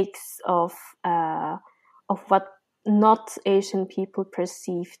mistakes of what not Asian people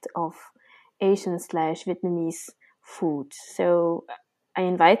perceived of Asian/Vietnamese food. So I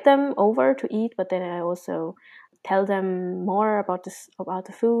invite them over to eat, but then I also tell them more about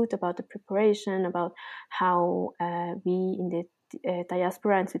the food, about the preparation, about how we in the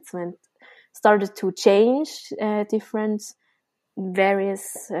diaspora in Switzerland started to change different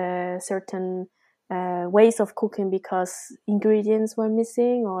various certain ways of cooking because ingredients were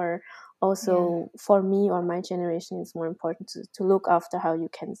missing, or also for me or my generation it's more important to look after how you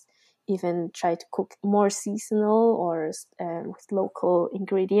can even try to cook more seasonal or with local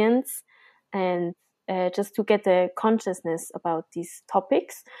ingredients, and just to get a consciousness about these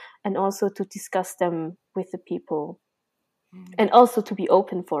topics and also to discuss them with the people and also to be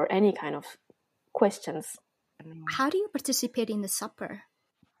open for any kind of questions. How do you participate in the supper?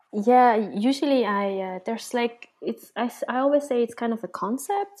 Yeah, usually there's like I always say it's kind of a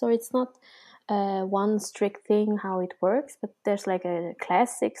concept, so it's not one strict thing how it works, but there's like a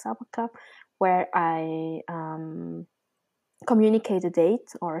classic supper club where I communicate a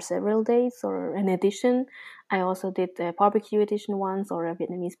date or several dates or an edition. I also did a barbecue edition once or a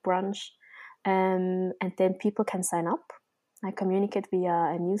Vietnamese brunch, and then people can sign up. I communicate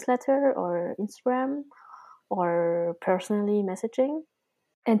via a newsletter or Instagram or personally messaging.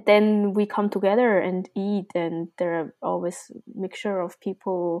 And then we come together and eat, and there are always mixture of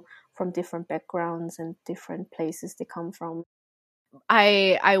people from different backgrounds and different places they come from.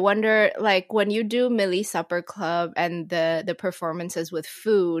 I wonder, like, when you do Millie Supper Club and the performances with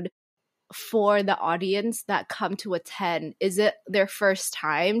food, for the audience that come to attend, is it their first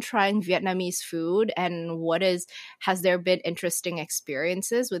time trying Vietnamese food? And has there been interesting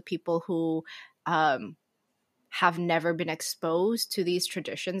experiences with people who have never been exposed to these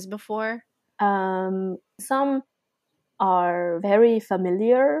traditions before? Some are very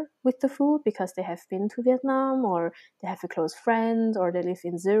familiar with the food because they have been to Vietnam, or they have a close friend, or they live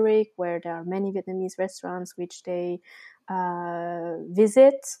in Zurich where there are many Vietnamese restaurants which they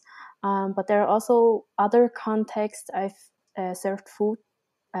visit. But there are also other contexts. I've served food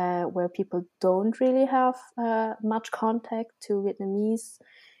where people don't really have much contact to Vietnamese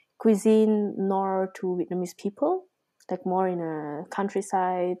cuisine nor to Vietnamese people, like more in a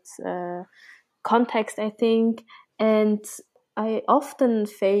countryside context, I think. And I often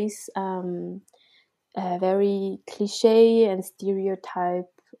face very cliche and stereotype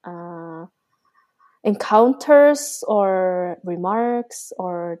encounters or remarks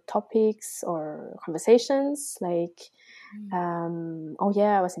or topics or conversations like, oh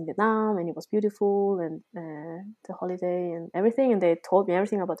yeah, I was in Vietnam and it was beautiful, and the holiday and everything, and they told me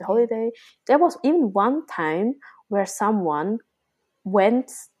everything about the holiday. There was even one time where someone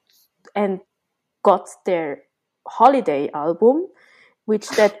went and got their holiday album, which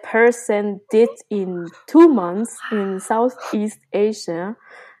that person did in 2 months in Southeast Asia,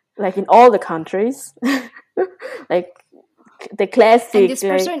 like in all the countries. Like the classic. And this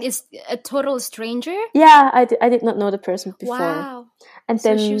person is a total stranger? Yeah, I did not know the person before. Wow. And so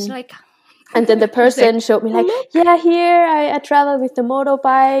then she was like... And then the person showed me like, yeah, here I traveled with the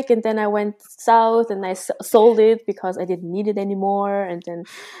motorbike, and then I went south and I sold it because I didn't need it anymore. And then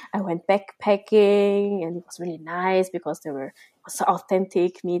I went backpacking, and it was really nice because it was so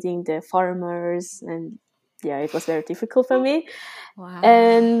authentic meeting the farmers. And yeah, it was very difficult for me. Wow.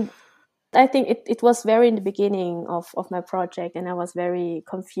 And I think it was very in the beginning of my project, and I was very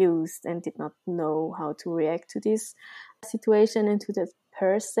confused and did not know how to react to this situation and to the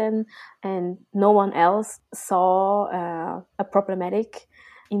person, and no one else saw a problematic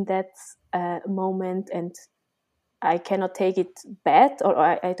in that moment, and I cannot take it bad, or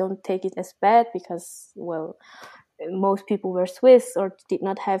I don't take it as bad because, well, most people were Swiss or did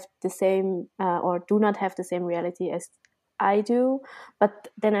not have the same or do not have the same reality as I do. But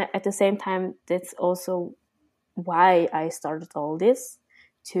then at the same time, that's also why I started all this,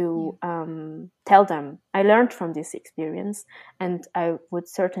 to tell them I learned from this experience, and I would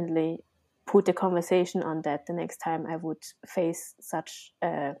certainly put the conversation on that the next time I would face such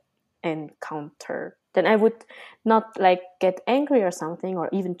a encounter. Then I would not like get angry or something, or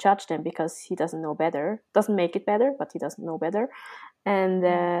even judge them because he doesn't know better. Doesn't make it better, but he doesn't know better. And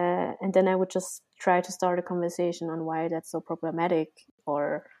then I would just try to start a conversation on why that's so problematic,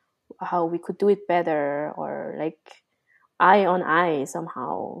 or how we could do it better, or like eye on eye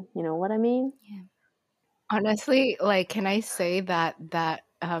somehow. You know what I mean? Yeah. Honestly, like, can I say that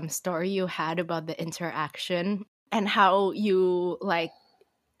story you had about the interaction and how you, like,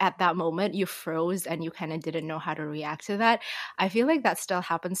 at that moment you froze and you kind of didn't know how to react to that? I feel like that still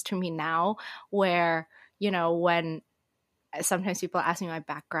happens to me now, where, you know, when sometimes people ask me my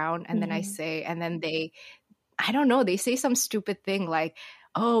background and then I say, and then they, I don't know, they say some stupid thing like,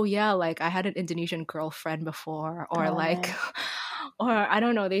 oh yeah, like I had an Indonesian girlfriend before, or like, or I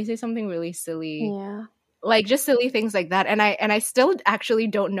don't know, they say something really silly. Yeah. Like just silly things like that. And I still actually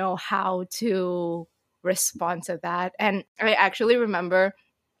don't know how to respond to that. And I actually remember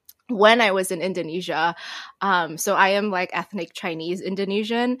when I was in Indonesia, so I am like ethnic Chinese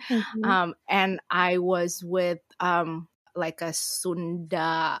Indonesian, and I was with like a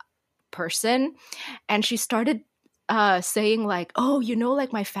Sunda person, and she started saying like, oh, you know,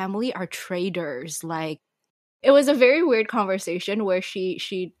 like my family are traders. Like, it was a very weird conversation where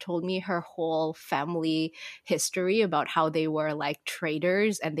she told me her whole family history about how they were like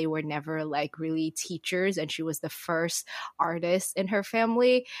traders and they were never like really teachers, and she was the first artist in her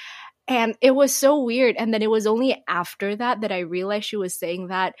family. And it was so weird. And then it was only after that that I realized she was saying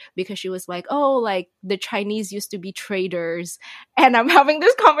that because she was like, oh, like the Chinese used to be traders. And I'm having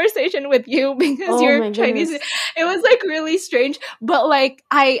this conversation with you because you're Chinese. Goodness. It was like really strange. But like,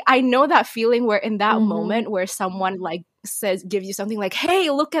 I know that feeling where in that moment where someone like says, gives you something like, hey,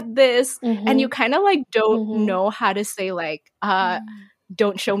 look at this. And you kind of like don't know how to say like,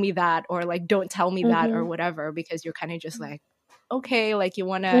 don't show me that, or like, don't tell me that, or whatever, because you're kind of just like, okay, like you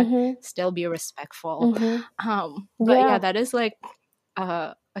want to still be respectful. But yeah, that is like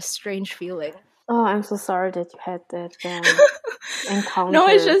a strange feeling. Oh, I'm so sorry that you had that encounter. No,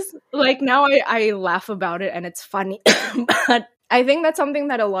 it's just like now I laugh about it and it's funny. But I think that's something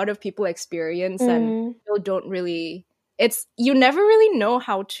that a lot of people experience and people don't really, it's, you never really know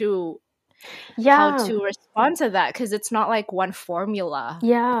how to respond to that, because it's not like one formula.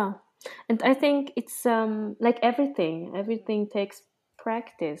 Yeah. And I think it's like everything takes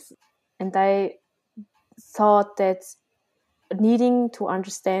practice. And I thought that needing to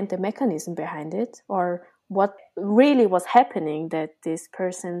understand the mechanism behind it, or what really was happening, that this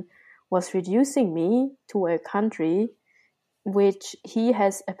person was reducing me to a country which he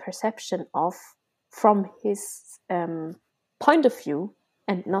has a perception of from his point of view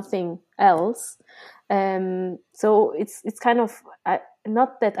and nothing else. So it's kind of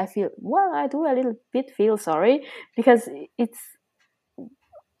not that I feel, well, I do a little bit feel sorry, because it's,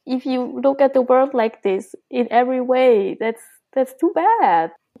 if you look at the world like this in every way, that's too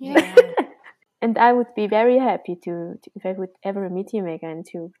bad. Yeah. And I would be very happy to if I would ever meet him again,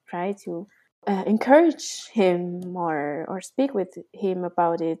 to try to encourage him or speak with him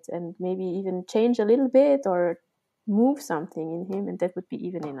about it, and maybe even change a little bit or move something in him, and that would be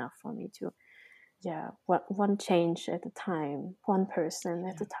even enough for me to, one change at a time, one person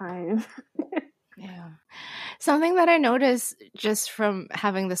at a time. Yeah. Something that I noticed just from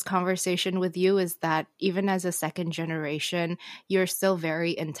having this conversation with you is that even as a second generation, you're still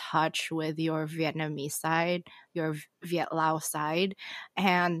very in touch with your Vietnamese side, your Viet Lao side.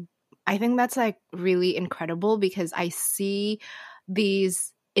 And I think that's like really incredible, because I see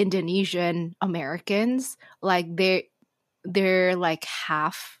these Indonesian Americans, like they're like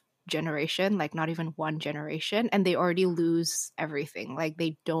half generation, like not even one generation, and they already lose everything. Like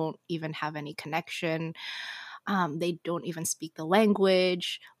they don't even have any connection. They don't even speak the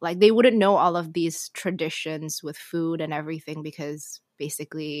language. Like they wouldn't know all of these traditions with food and everything, because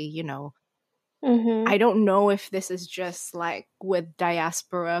basically, you know, I don't know if this is just like with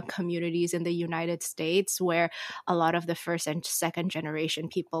diaspora communities in the United States, where a lot of the first and second generation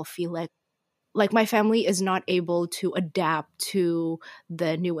people feel like my family is not able to adapt to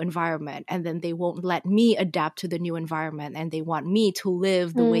the new environment, and then they won't let me adapt to the new environment, and they want me to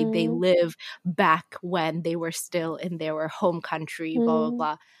live the way they live back when they were still in their home country, blah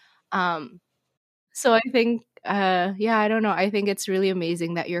blah blah. So I think I don't know, I think it's really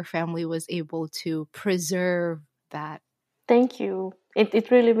amazing that your family was able to preserve that. Thank you.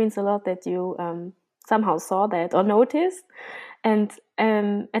 It really means a lot that you somehow saw that or noticed. And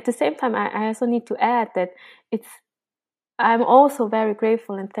at the same time, I also need to add that I'm also very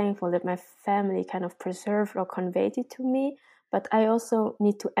grateful and thankful that my family kind of preserved or conveyed it to me. But I also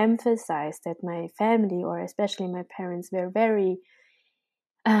need to emphasize that my family, or especially my parents, were very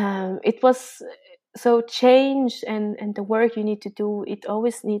it was so change and the work you need to do, it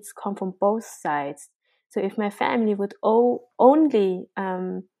always needs to come from both sides. So if my family would only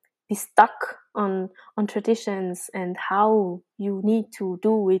be stuck on traditions and how you need to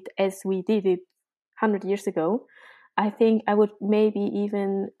do it as we did it 100 years ago, I think I would maybe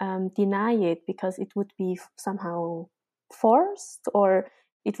even deny it, because it would be somehow forced, or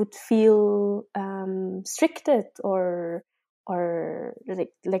it would feel stricted, or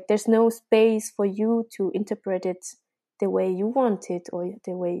like there's no space for you to interpret it the way you want it, or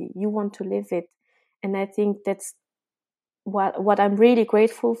the way you want to live it. And I think that's what I'm really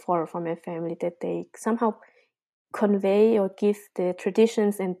grateful for my family, that they somehow convey or give the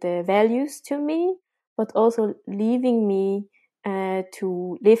traditions and the values to me, but also leaving me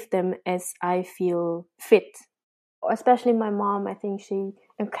to live them as I feel fit. Especially my mom, I think she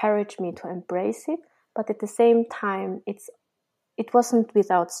encouraged me to embrace it, but at the same time, it wasn't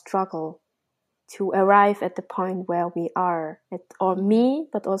without struggle to arrive at the point where we are, or me,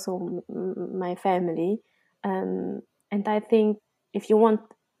 but also my family. And I think if you want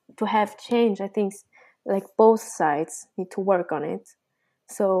to have change, I think like both sides need to work on it.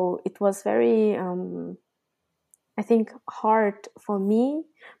 So it was very, I think, hard for me,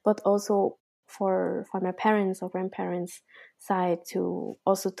 but also for my parents or grandparents' side to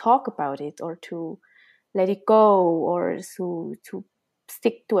also talk about it, or to let it go, or to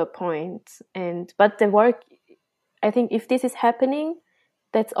stick to a point. But the work, I think, if this is happening,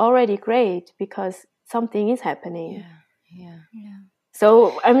 that's already great, because something is happening. Yeah.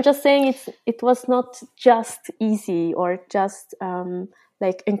 So I'm just saying it was not just easy, or just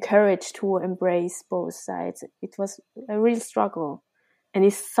like encouraged to embrace both sides. It was a real struggle, and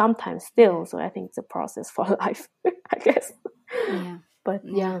it's sometimes still. So I think it's a process for life, I guess. Yeah. But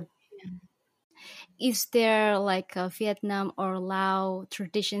yeah. Is there like a Vietnam or Lao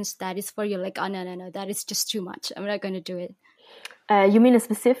traditions that is for you? Like, oh no, that is just too much. I'm not going to do it. You mean a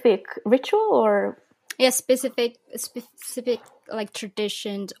specific ritual, or? Yeah, specific like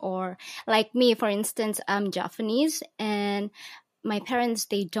traditions, or like me, for instance, I'm Japanese, and my parents,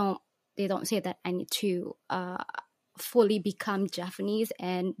 they don't say that I need to fully become Japanese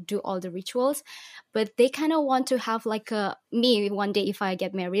and do all the rituals, but they kind of want to have like me one day, if I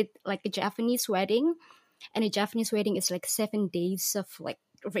get married, like a Japanese wedding. And a Japanese wedding is like 7 days of like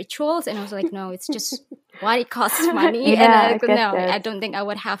rituals, and I was like, no, it's just what it costs money. Yeah, And I get no, that. I don't think I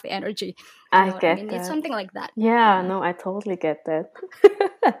would have the energy. I get mean? that. It's something like that. Yeah, no, I totally get that.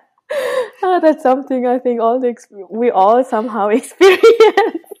 That's something I think we all somehow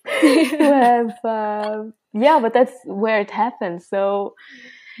experience. To have, but that's where it happens. So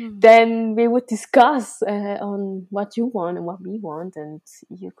then we would discuss on what you want and what we want, and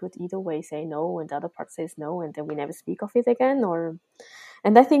you could either way say no, and the other part says no, and then we never speak of it again.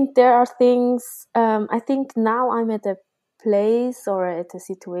 And I think there are things. I think now I'm at a place, or at a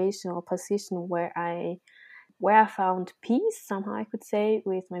situation or position where I found peace, somehow I could say,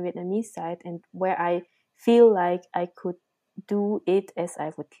 with my Vietnamese side, and where I feel like I could do it as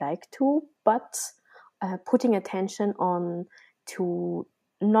I would like to, but putting attention on to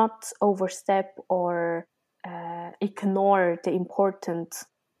not overstep or ignore the important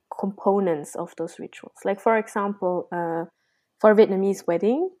components of those rituals. Like, for example, for a Vietnamese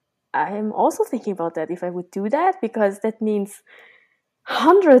wedding, I am also thinking about that, if I would do that, because that means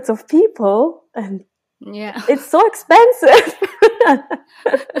hundreds of people, and it's so expensive.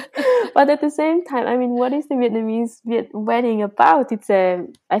 But at the same time, I mean, what is the Vietnamese wedding about?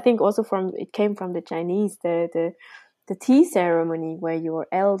 I think also it came from the Chinese, the tea ceremony, where your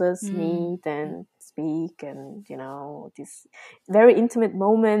elders meet and speak, and this very intimate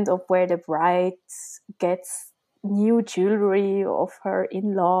moment of where the bride gets new jewelry of her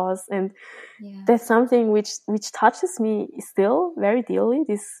in-laws, and that's something which touches me still very dearly,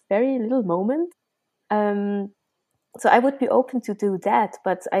 this very little moment. So I would be open to do that,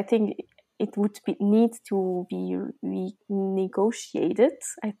 but I think it would need to be renegotiated,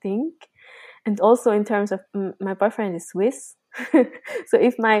 I think. And also in terms of my boyfriend is Swiss, so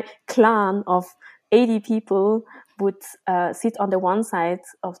if my clan of 80 people would sit on the one side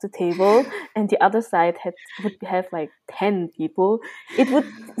of the table, and the other side would have like 10 people, it would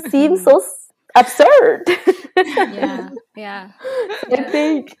seem so absurd. Yeah. I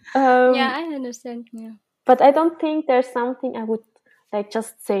think. I understand. Yeah. But I don't think there's something I would like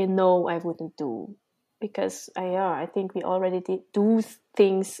just say no, I wouldn't do, because I think we already do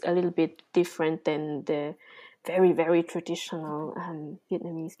things a little bit different than the very, very traditional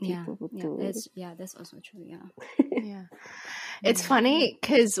Vietnamese people would do. That's also true. It's funny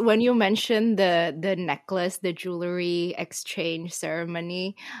because when you mentioned the necklace, the jewelry exchange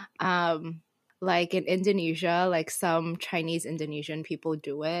ceremony, like in Indonesia, like some Chinese Indonesian people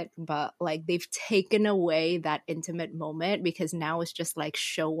do it, but like they've taken away that intimate moment because now it's just like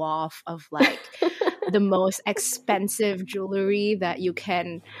show off of like the most expensive jewelry that you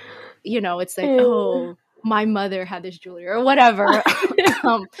can, it's like, oh, my mother had this jewelry or whatever.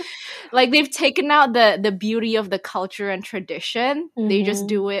 Like they've taken out the beauty of the culture and tradition. They just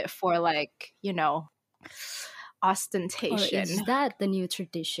do it for like, ostentation. Or is that the new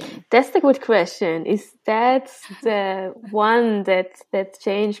tradition? That's the good question. Is that the one that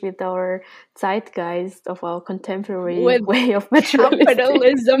changed with our zeitgeist of our contemporary With way of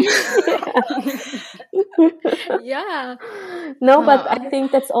materialism? Yeah. No, but I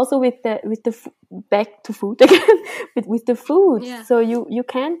think that's also with the back to food again. with the food. Yeah. So you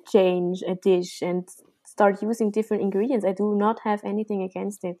can't change a dish and start using different ingredients. I do not have anything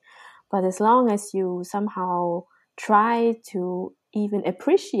against it. But as long as you somehow try to even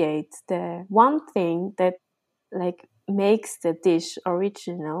appreciate the one thing that like makes the dish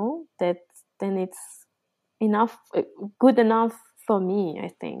original, then it's good enough for me, I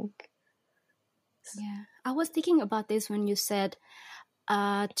think. Yeah. I was thinking about this when you said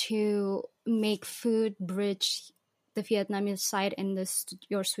to make food bridge the Vietnamese side and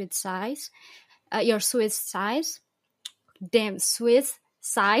your Swiss size. Your Swiss size. Damn, Swiss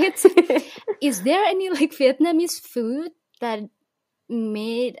sides. Is there any like Vietnamese food that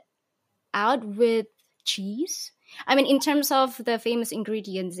made out with cheese? I mean, in terms of the famous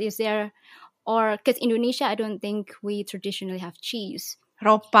ingredients, is there, or because Indonesia, I don't think we traditionally have cheese.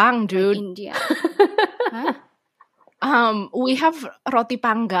 Ropang, dude. Like India. We have roti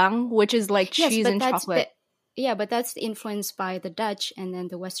panggang, which is like cheese and chocolate. But that's influenced by the Dutch and then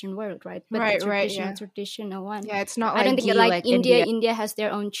the Western world, right? But right, the traditional one. Yeah, it's not like I don't think ghee, like India. India has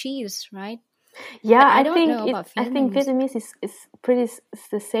their own cheese, right? Yeah, I think Vietnamese is pretty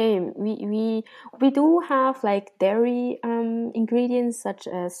the same. We do have like dairy ingredients such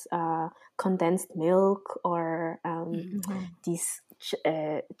as condensed milk or these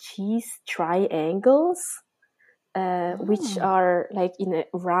cheese triangles. Which are like in a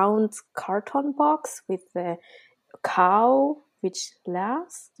round carton box with the cow which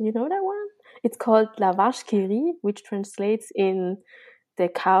laughs. Do you know that one? It's called la vache qui rit, which translates in the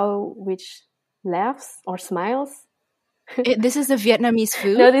cow which laughs or smiles. This is a Vietnamese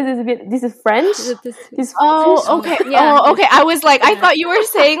food? No, this is French. Okay. Yeah. Oh, okay. I was like, I thought you were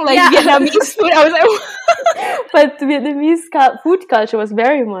saying like Vietnamese food. I was like, but Vietnamese food culture was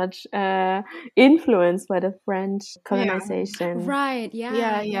very much influenced by the French colonization. Yeah. Right.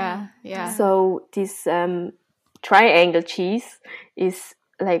 Yeah. So this triangle cheese is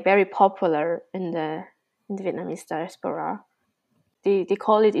like very popular in the Vietnamese diaspora. They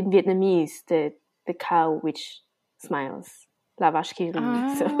call it in Vietnamese the cow which smiles, la vache qui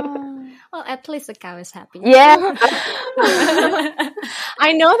rit. So. Well, at least the cow is happy. Yeah.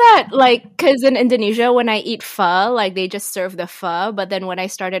 I know that, like, because in Indonesia, when I eat pho, like, they just serve the pho. But then when I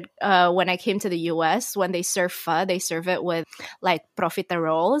came to the US, when they serve pho, they serve it with, like,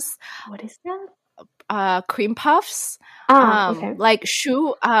 profiteroles. What is that? Cream puffs. Okay. Like,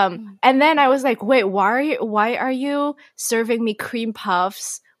 choux. And then I was like, wait, why are you serving me cream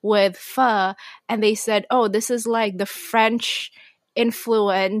puffs with pho? And they said, oh, this is like the French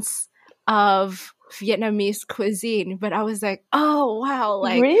influence of Vietnamese cuisine. But I was like, oh wow,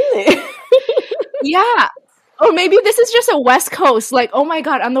 like really? Yeah. Or maybe this is just a West Coast, like, oh my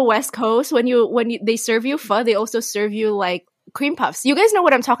god, on the West Coast when they serve you pho, they also serve you like cream puffs. You guys know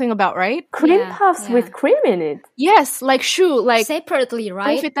what I'm talking about, right? Cream puffs with cream in it. Yes, like choux, like separately,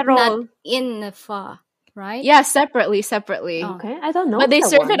 right? Not in the pho, right? Yeah, separately. Okay, I don't know. But they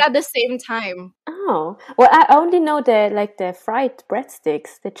serve it at the same time. Oh, well, I only know the fried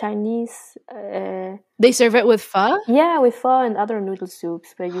breadsticks. The Chinese. They serve it with pho. Yeah, with pho and other noodle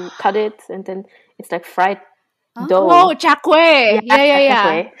soups where you cut it and then it's like fried dough. Oh, chak kueh.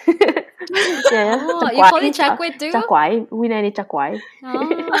 Yeah. Yeah. Oh, you call it chak kueh too? Chak kueh. We name it chak kueh.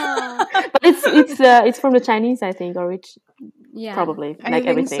 But it's from the Chinese, I think, or which probably I like think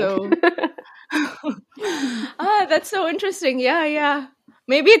everything. So. That's so interesting. Yeah.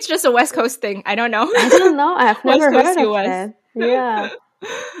 Maybe it's just a West Coast thing. I don't know. I don't know. I've never heard of US. that. Yeah,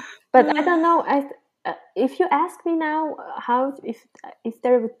 but I don't know. If you ask me now, if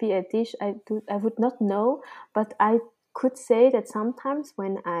there would be a dish, I would not know. But I could say that sometimes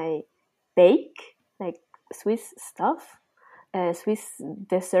when I bake like Swiss stuff, Swiss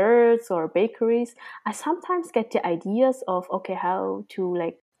desserts or bakeries, I sometimes get the ideas of how to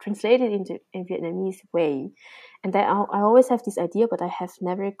like translate it into a Vietnamese way. And I always have this idea, but I have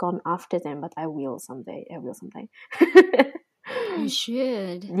never gone after them. But I will someday. You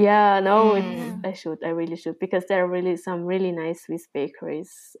should. Yeah, no, I should. I really should, because there are really some really nice Swiss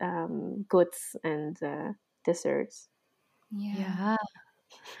bakeries, goods and desserts. Yeah.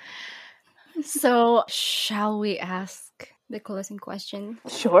 So, shall we ask the closing question?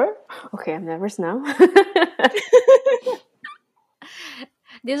 Sure. Okay, I'm nervous now.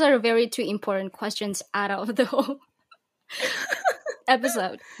 These are very two important questions out of the whole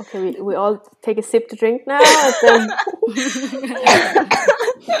episode. Okay, we all take a sip to drink now.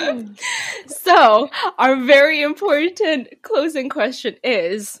 So, our very important closing question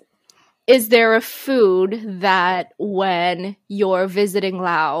is there a food that when you're visiting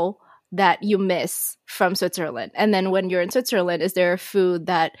Laos that you miss from Switzerland? And then when you're in Switzerland, is there a food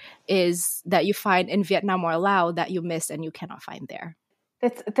that you find in Vietnam or Laos that you miss and you cannot find there?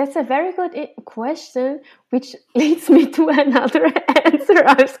 That's a very good question, which leads me to another answer.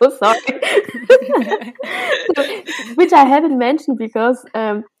 I'm so sorry. Which I haven't mentioned, because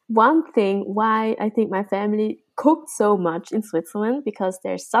one thing why I think my family cooked so much in Switzerland, because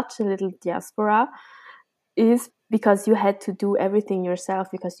there's such a little diaspora, is because you had to do everything yourself,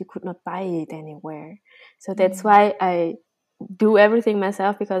 because you could not buy it anywhere. So that's why I do everything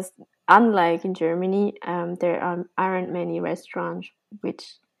myself, because unlike in Germany, there aren't many restaurants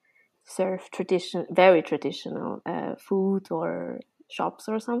which serve very traditional food or shops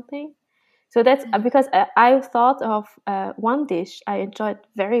or something. So that's because I thought of one dish I enjoyed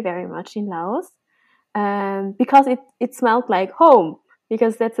very, very much in Laos, because it smelled like home,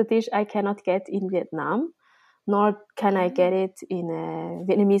 because that's a dish I cannot get in Vietnam, nor can I get it in a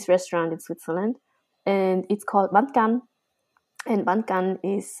Vietnamese restaurant in Switzerland. And it's called bánh canh. And bánh canh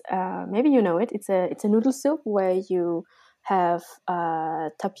is, maybe you know it, it's a noodle soup where you have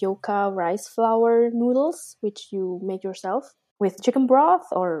tapioca rice flour noodles, which you make yourself with chicken broth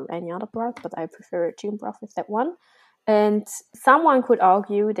or any other broth, but I prefer chicken broth with that one. And someone could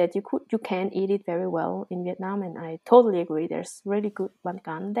argue that you can eat it very well in Vietnam, and I totally agree. There's really good bánh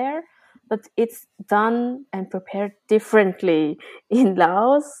canh there, but it's done and prepared differently in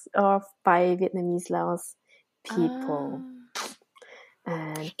Laos or by Vietnamese Laos people.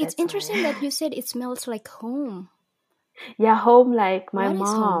 And it's interesting that you said it smells like home. Yeah, home like my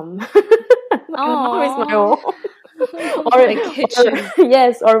mom. My mom is my home. Or like kitchen.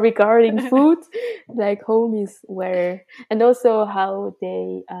 Or regarding food, like home is where, and also how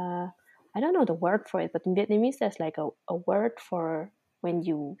they, I don't know the word for it, but in Vietnamese there's like a word for when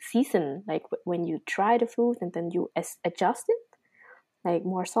you season, like when you try the food and then you adjust it, like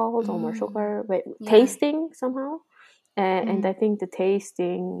more salt or more sugar, but tasting somehow. And I think the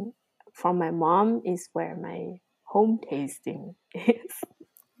tasting from my mom is where my home tasting is.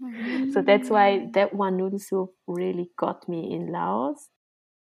 So that's why that one noodle soup really got me in Laos.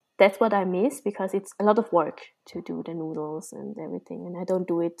 That's what I miss, because it's a lot of work to do the noodles and everything. And I don't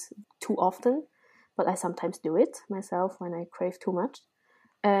do it too often, but I sometimes do it myself when I crave too much.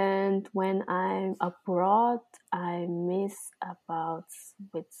 And when I'm abroad, I miss about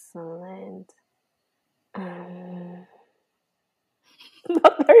Switzerland.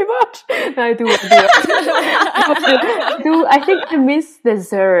 Not very much. No, I do. I think I miss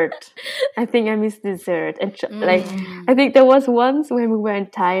dessert. And I think there was once when we were in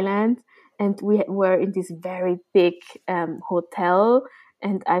Thailand and we were in this very big hotel,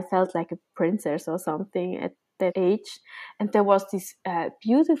 and I felt like a princess or something at that age. And there was this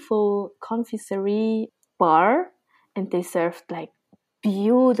beautiful confiserie bar, and they served like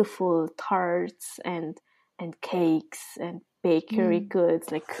beautiful tarts and cakes and bakery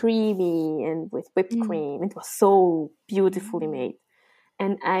goods, like creamy and with whipped cream. It was so beautifully made.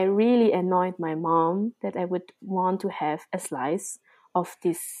 And I really annoyed my mom that I would want to have a slice of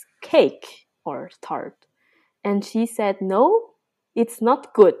this cake or tart. And she said, no, it's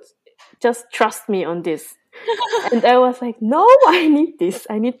not good. Just trust me on this. And I was like, no, I need this.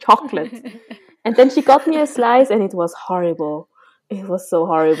 I need chocolate. And then she got me a slice, and it was horrible. It was so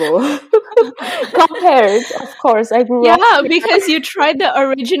horrible. Compared, of course, I grew up. Yeah, because you tried the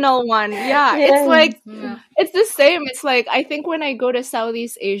original one. Yeah, it's like, it's the same. It's like, I think when I go to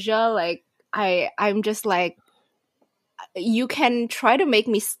Southeast Asia, like, I'm just like, you can try to make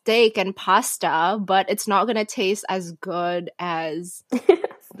me steak and pasta, but it's not going to taste as good as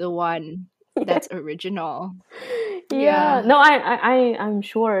the one that's original. Yeah. No, I'm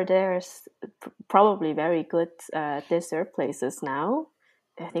sure there's probably very good dessert places now.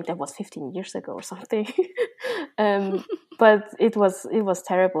 I think that was 15 years ago or something. But it was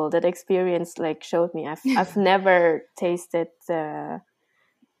terrible. That experience like showed me I've never tasted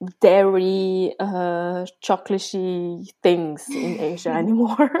dairy, chocolatey things in Asia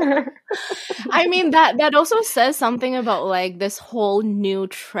anymore. I mean, that also says something about like this whole new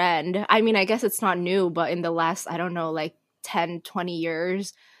trend. I mean, I guess it's not new, but in the last, I don't know, like 10, 20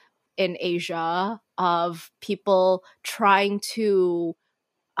 years in Asia of people trying to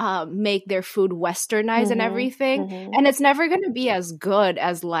make their food westernized and everything. And it's never going to be as good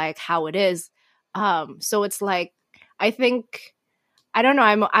as like how it is. So it's like, I think, I don't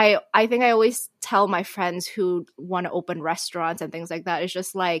know, I think I always tell my friends who want to open restaurants and things like that, it's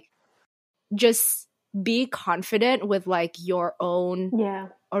just like, just be confident with like your own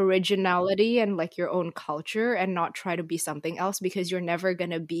originality and like your own culture, and not try to be something else, because you're never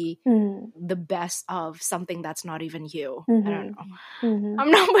gonna be the best of something that's not even you. I don't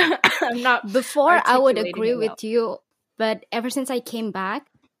know. I'm not Before I would articulating agree it well. with you, but ever since I came back,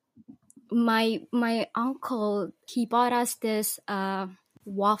 my uncle, he bought us this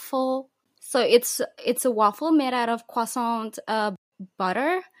waffle. So it's a waffle made out of croissant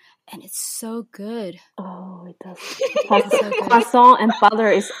butter, and it's so good. Oh, it does. Croissant and butter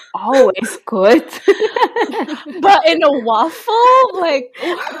is always good. But in a waffle, like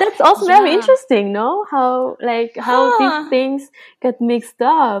that's also very interesting, no? How these things get mixed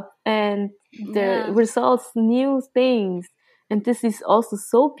up and the results new things. And this is also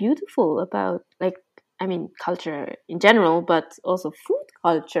so beautiful about, like, I mean, culture in general, but also food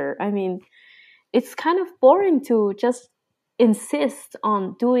culture. I mean, it's kind of boring to just insist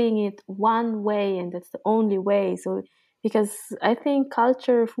on doing it one way and that's the only way. So, because I think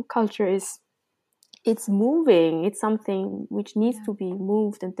food culture it's moving. It's something which needs to be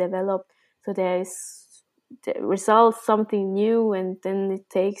moved and developed. So the results something new, and then it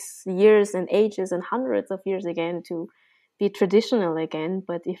takes years and ages and hundreds of years again to be traditional again.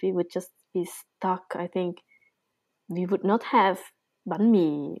 But if we would just be stuck, I think we would not have banh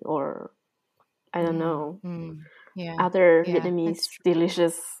mi or I don't know other Vietnamese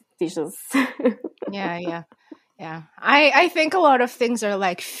delicious dishes. Yeah. I think a lot of things are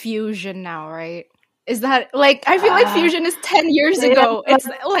like fusion now, right? Is that like, I feel like fusion is 10 years ago. It's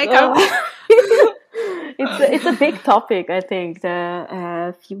like it's a big topic, I think,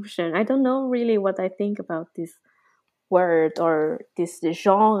 the fusion. I don't know really what I think about this word or this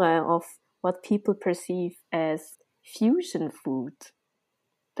genre of what people perceive as fusion food.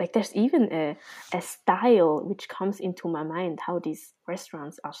 Like there's even a style which comes into my mind, how these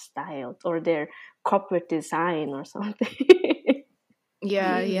restaurants are styled or their corporate design or something.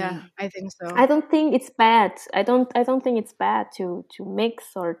 Yeah, I think so. I don't think it's bad. I don't think it's bad to mix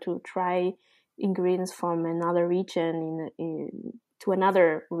or to try ingredients from another region to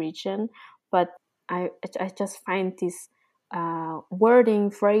another region, but I just find this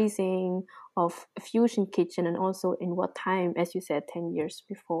wording, phrasing of a fusion kitchen, and also in what time, as you said, 10 years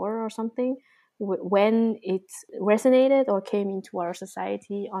before or something, when it resonated or came into our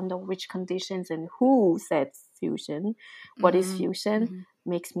society, under which conditions, and who said fusion, what is fusion,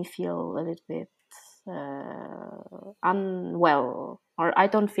 makes me feel a little bit unwell, or I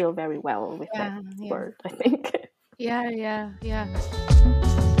don't feel very well with that word, I think. Yeah.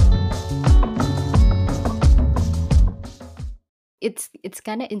 It's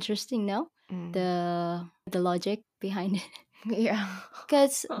kind of interesting, no? The logic behind it. Yeah,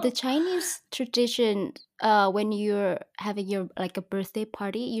 because the Chinese tradition, when you're having your like a birthday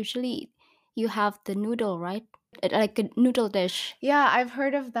party, usually you have the noodle, right? Like a noodle dish. Yeah, I've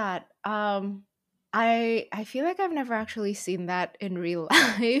heard of that. I feel like I've never actually seen that in real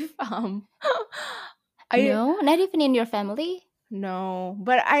life. No, not even in your family. No,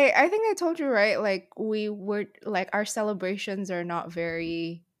 but I think I told you, right? Like we were like, our celebrations are not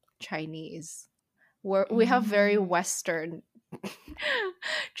very Chinese. We have very Western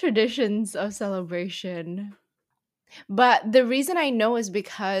traditions of celebration. But the reason I know is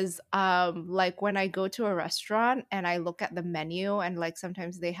because like when I go to a restaurant and I look at the menu, and like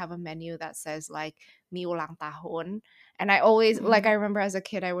sometimes they have a menu that says like mi ulang tahun, and I always like, I remember as a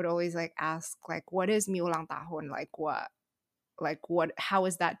kid I would always like ask like, what is mi ulang tahun, like what how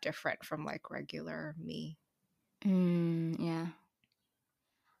is that different from like regular mi? Yeah,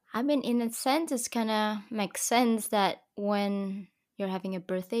 I mean, in a sense, it's kind of makes sense that when you're having a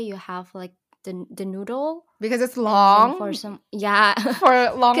birthday, you have like the noodle, because it's long for some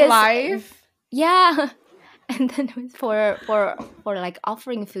for long life. Yeah, and then for like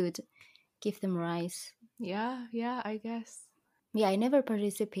offering food, give them rice. Yeah, I guess. Yeah, I never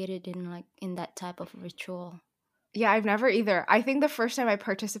participated in that type of ritual. Yeah, I've never either. I think the first time I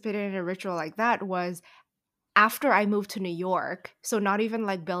participated in a ritual like that was after I moved to New York. So not even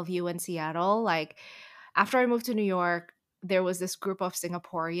like Bellevue and Seattle. Like after I moved to New York, there was this group of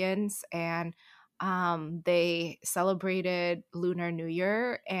Singaporeans, and they celebrated Lunar New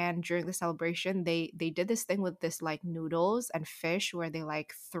Year, and during the celebration they did this thing with this like noodles and fish where they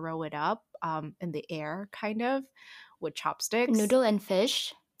like throw it up in the air kind of with chopsticks. Noodle and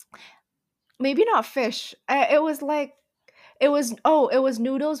fish. Maybe not fish. It was like it was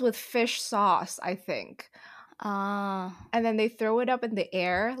noodles with fish sauce, I think. Ah. And then they throw it up in the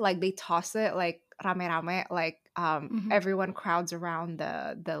air, like they toss it like rame-rame, like everyone crowds around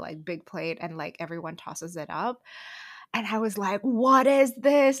the like big plate and like everyone tosses it up. And I was like, what is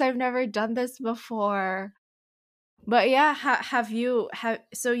this? I've never done this before. But yeah,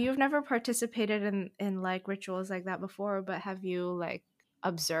 so you've never participated in like rituals like that before, but have you like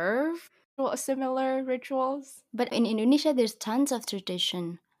observed similar rituals? But in Indonesia, there's tons of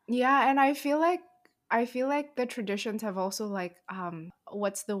tradition. Yeah, and I feel like the traditions have also like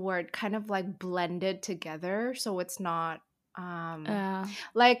what's the word? Kind of like blended together, so it's not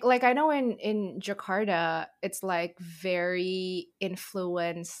like I know in Jakarta it's like very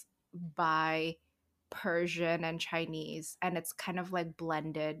influenced by Persian and Chinese, and it's kind of like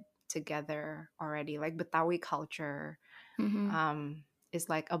blended together already. Like Betawi culture is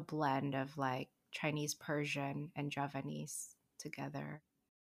like a blend of like Chinese, Persian, and Javanese together.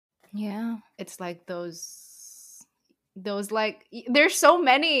 Yeah. It's like those like there's so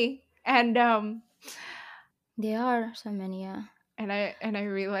many, and there are so many, yeah. And I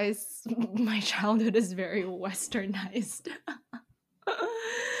realize my childhood is very westernized.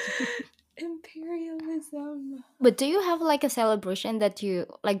 Imperialism. But do you have like a celebration that you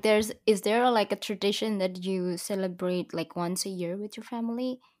like? Is there like a tradition that you celebrate like once a year with your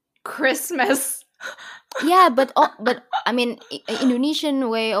family? Christmas. Yeah, but I mean, Indonesian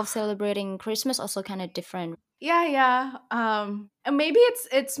way of celebrating Christmas also kind of different. Yeah. And maybe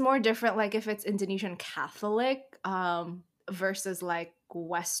it's more different, like if it's Indonesian Catholic versus like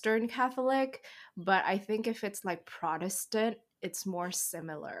Western Catholic. But I think if it's like Protestant, it's more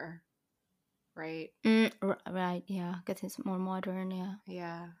similar, right? Right, yeah, because it's more modern, yeah.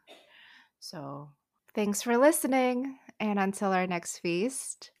 Yeah. So thanks for listening, and until our next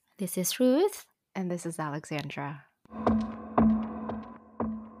feast. This is Ruth. And this is Alexandra.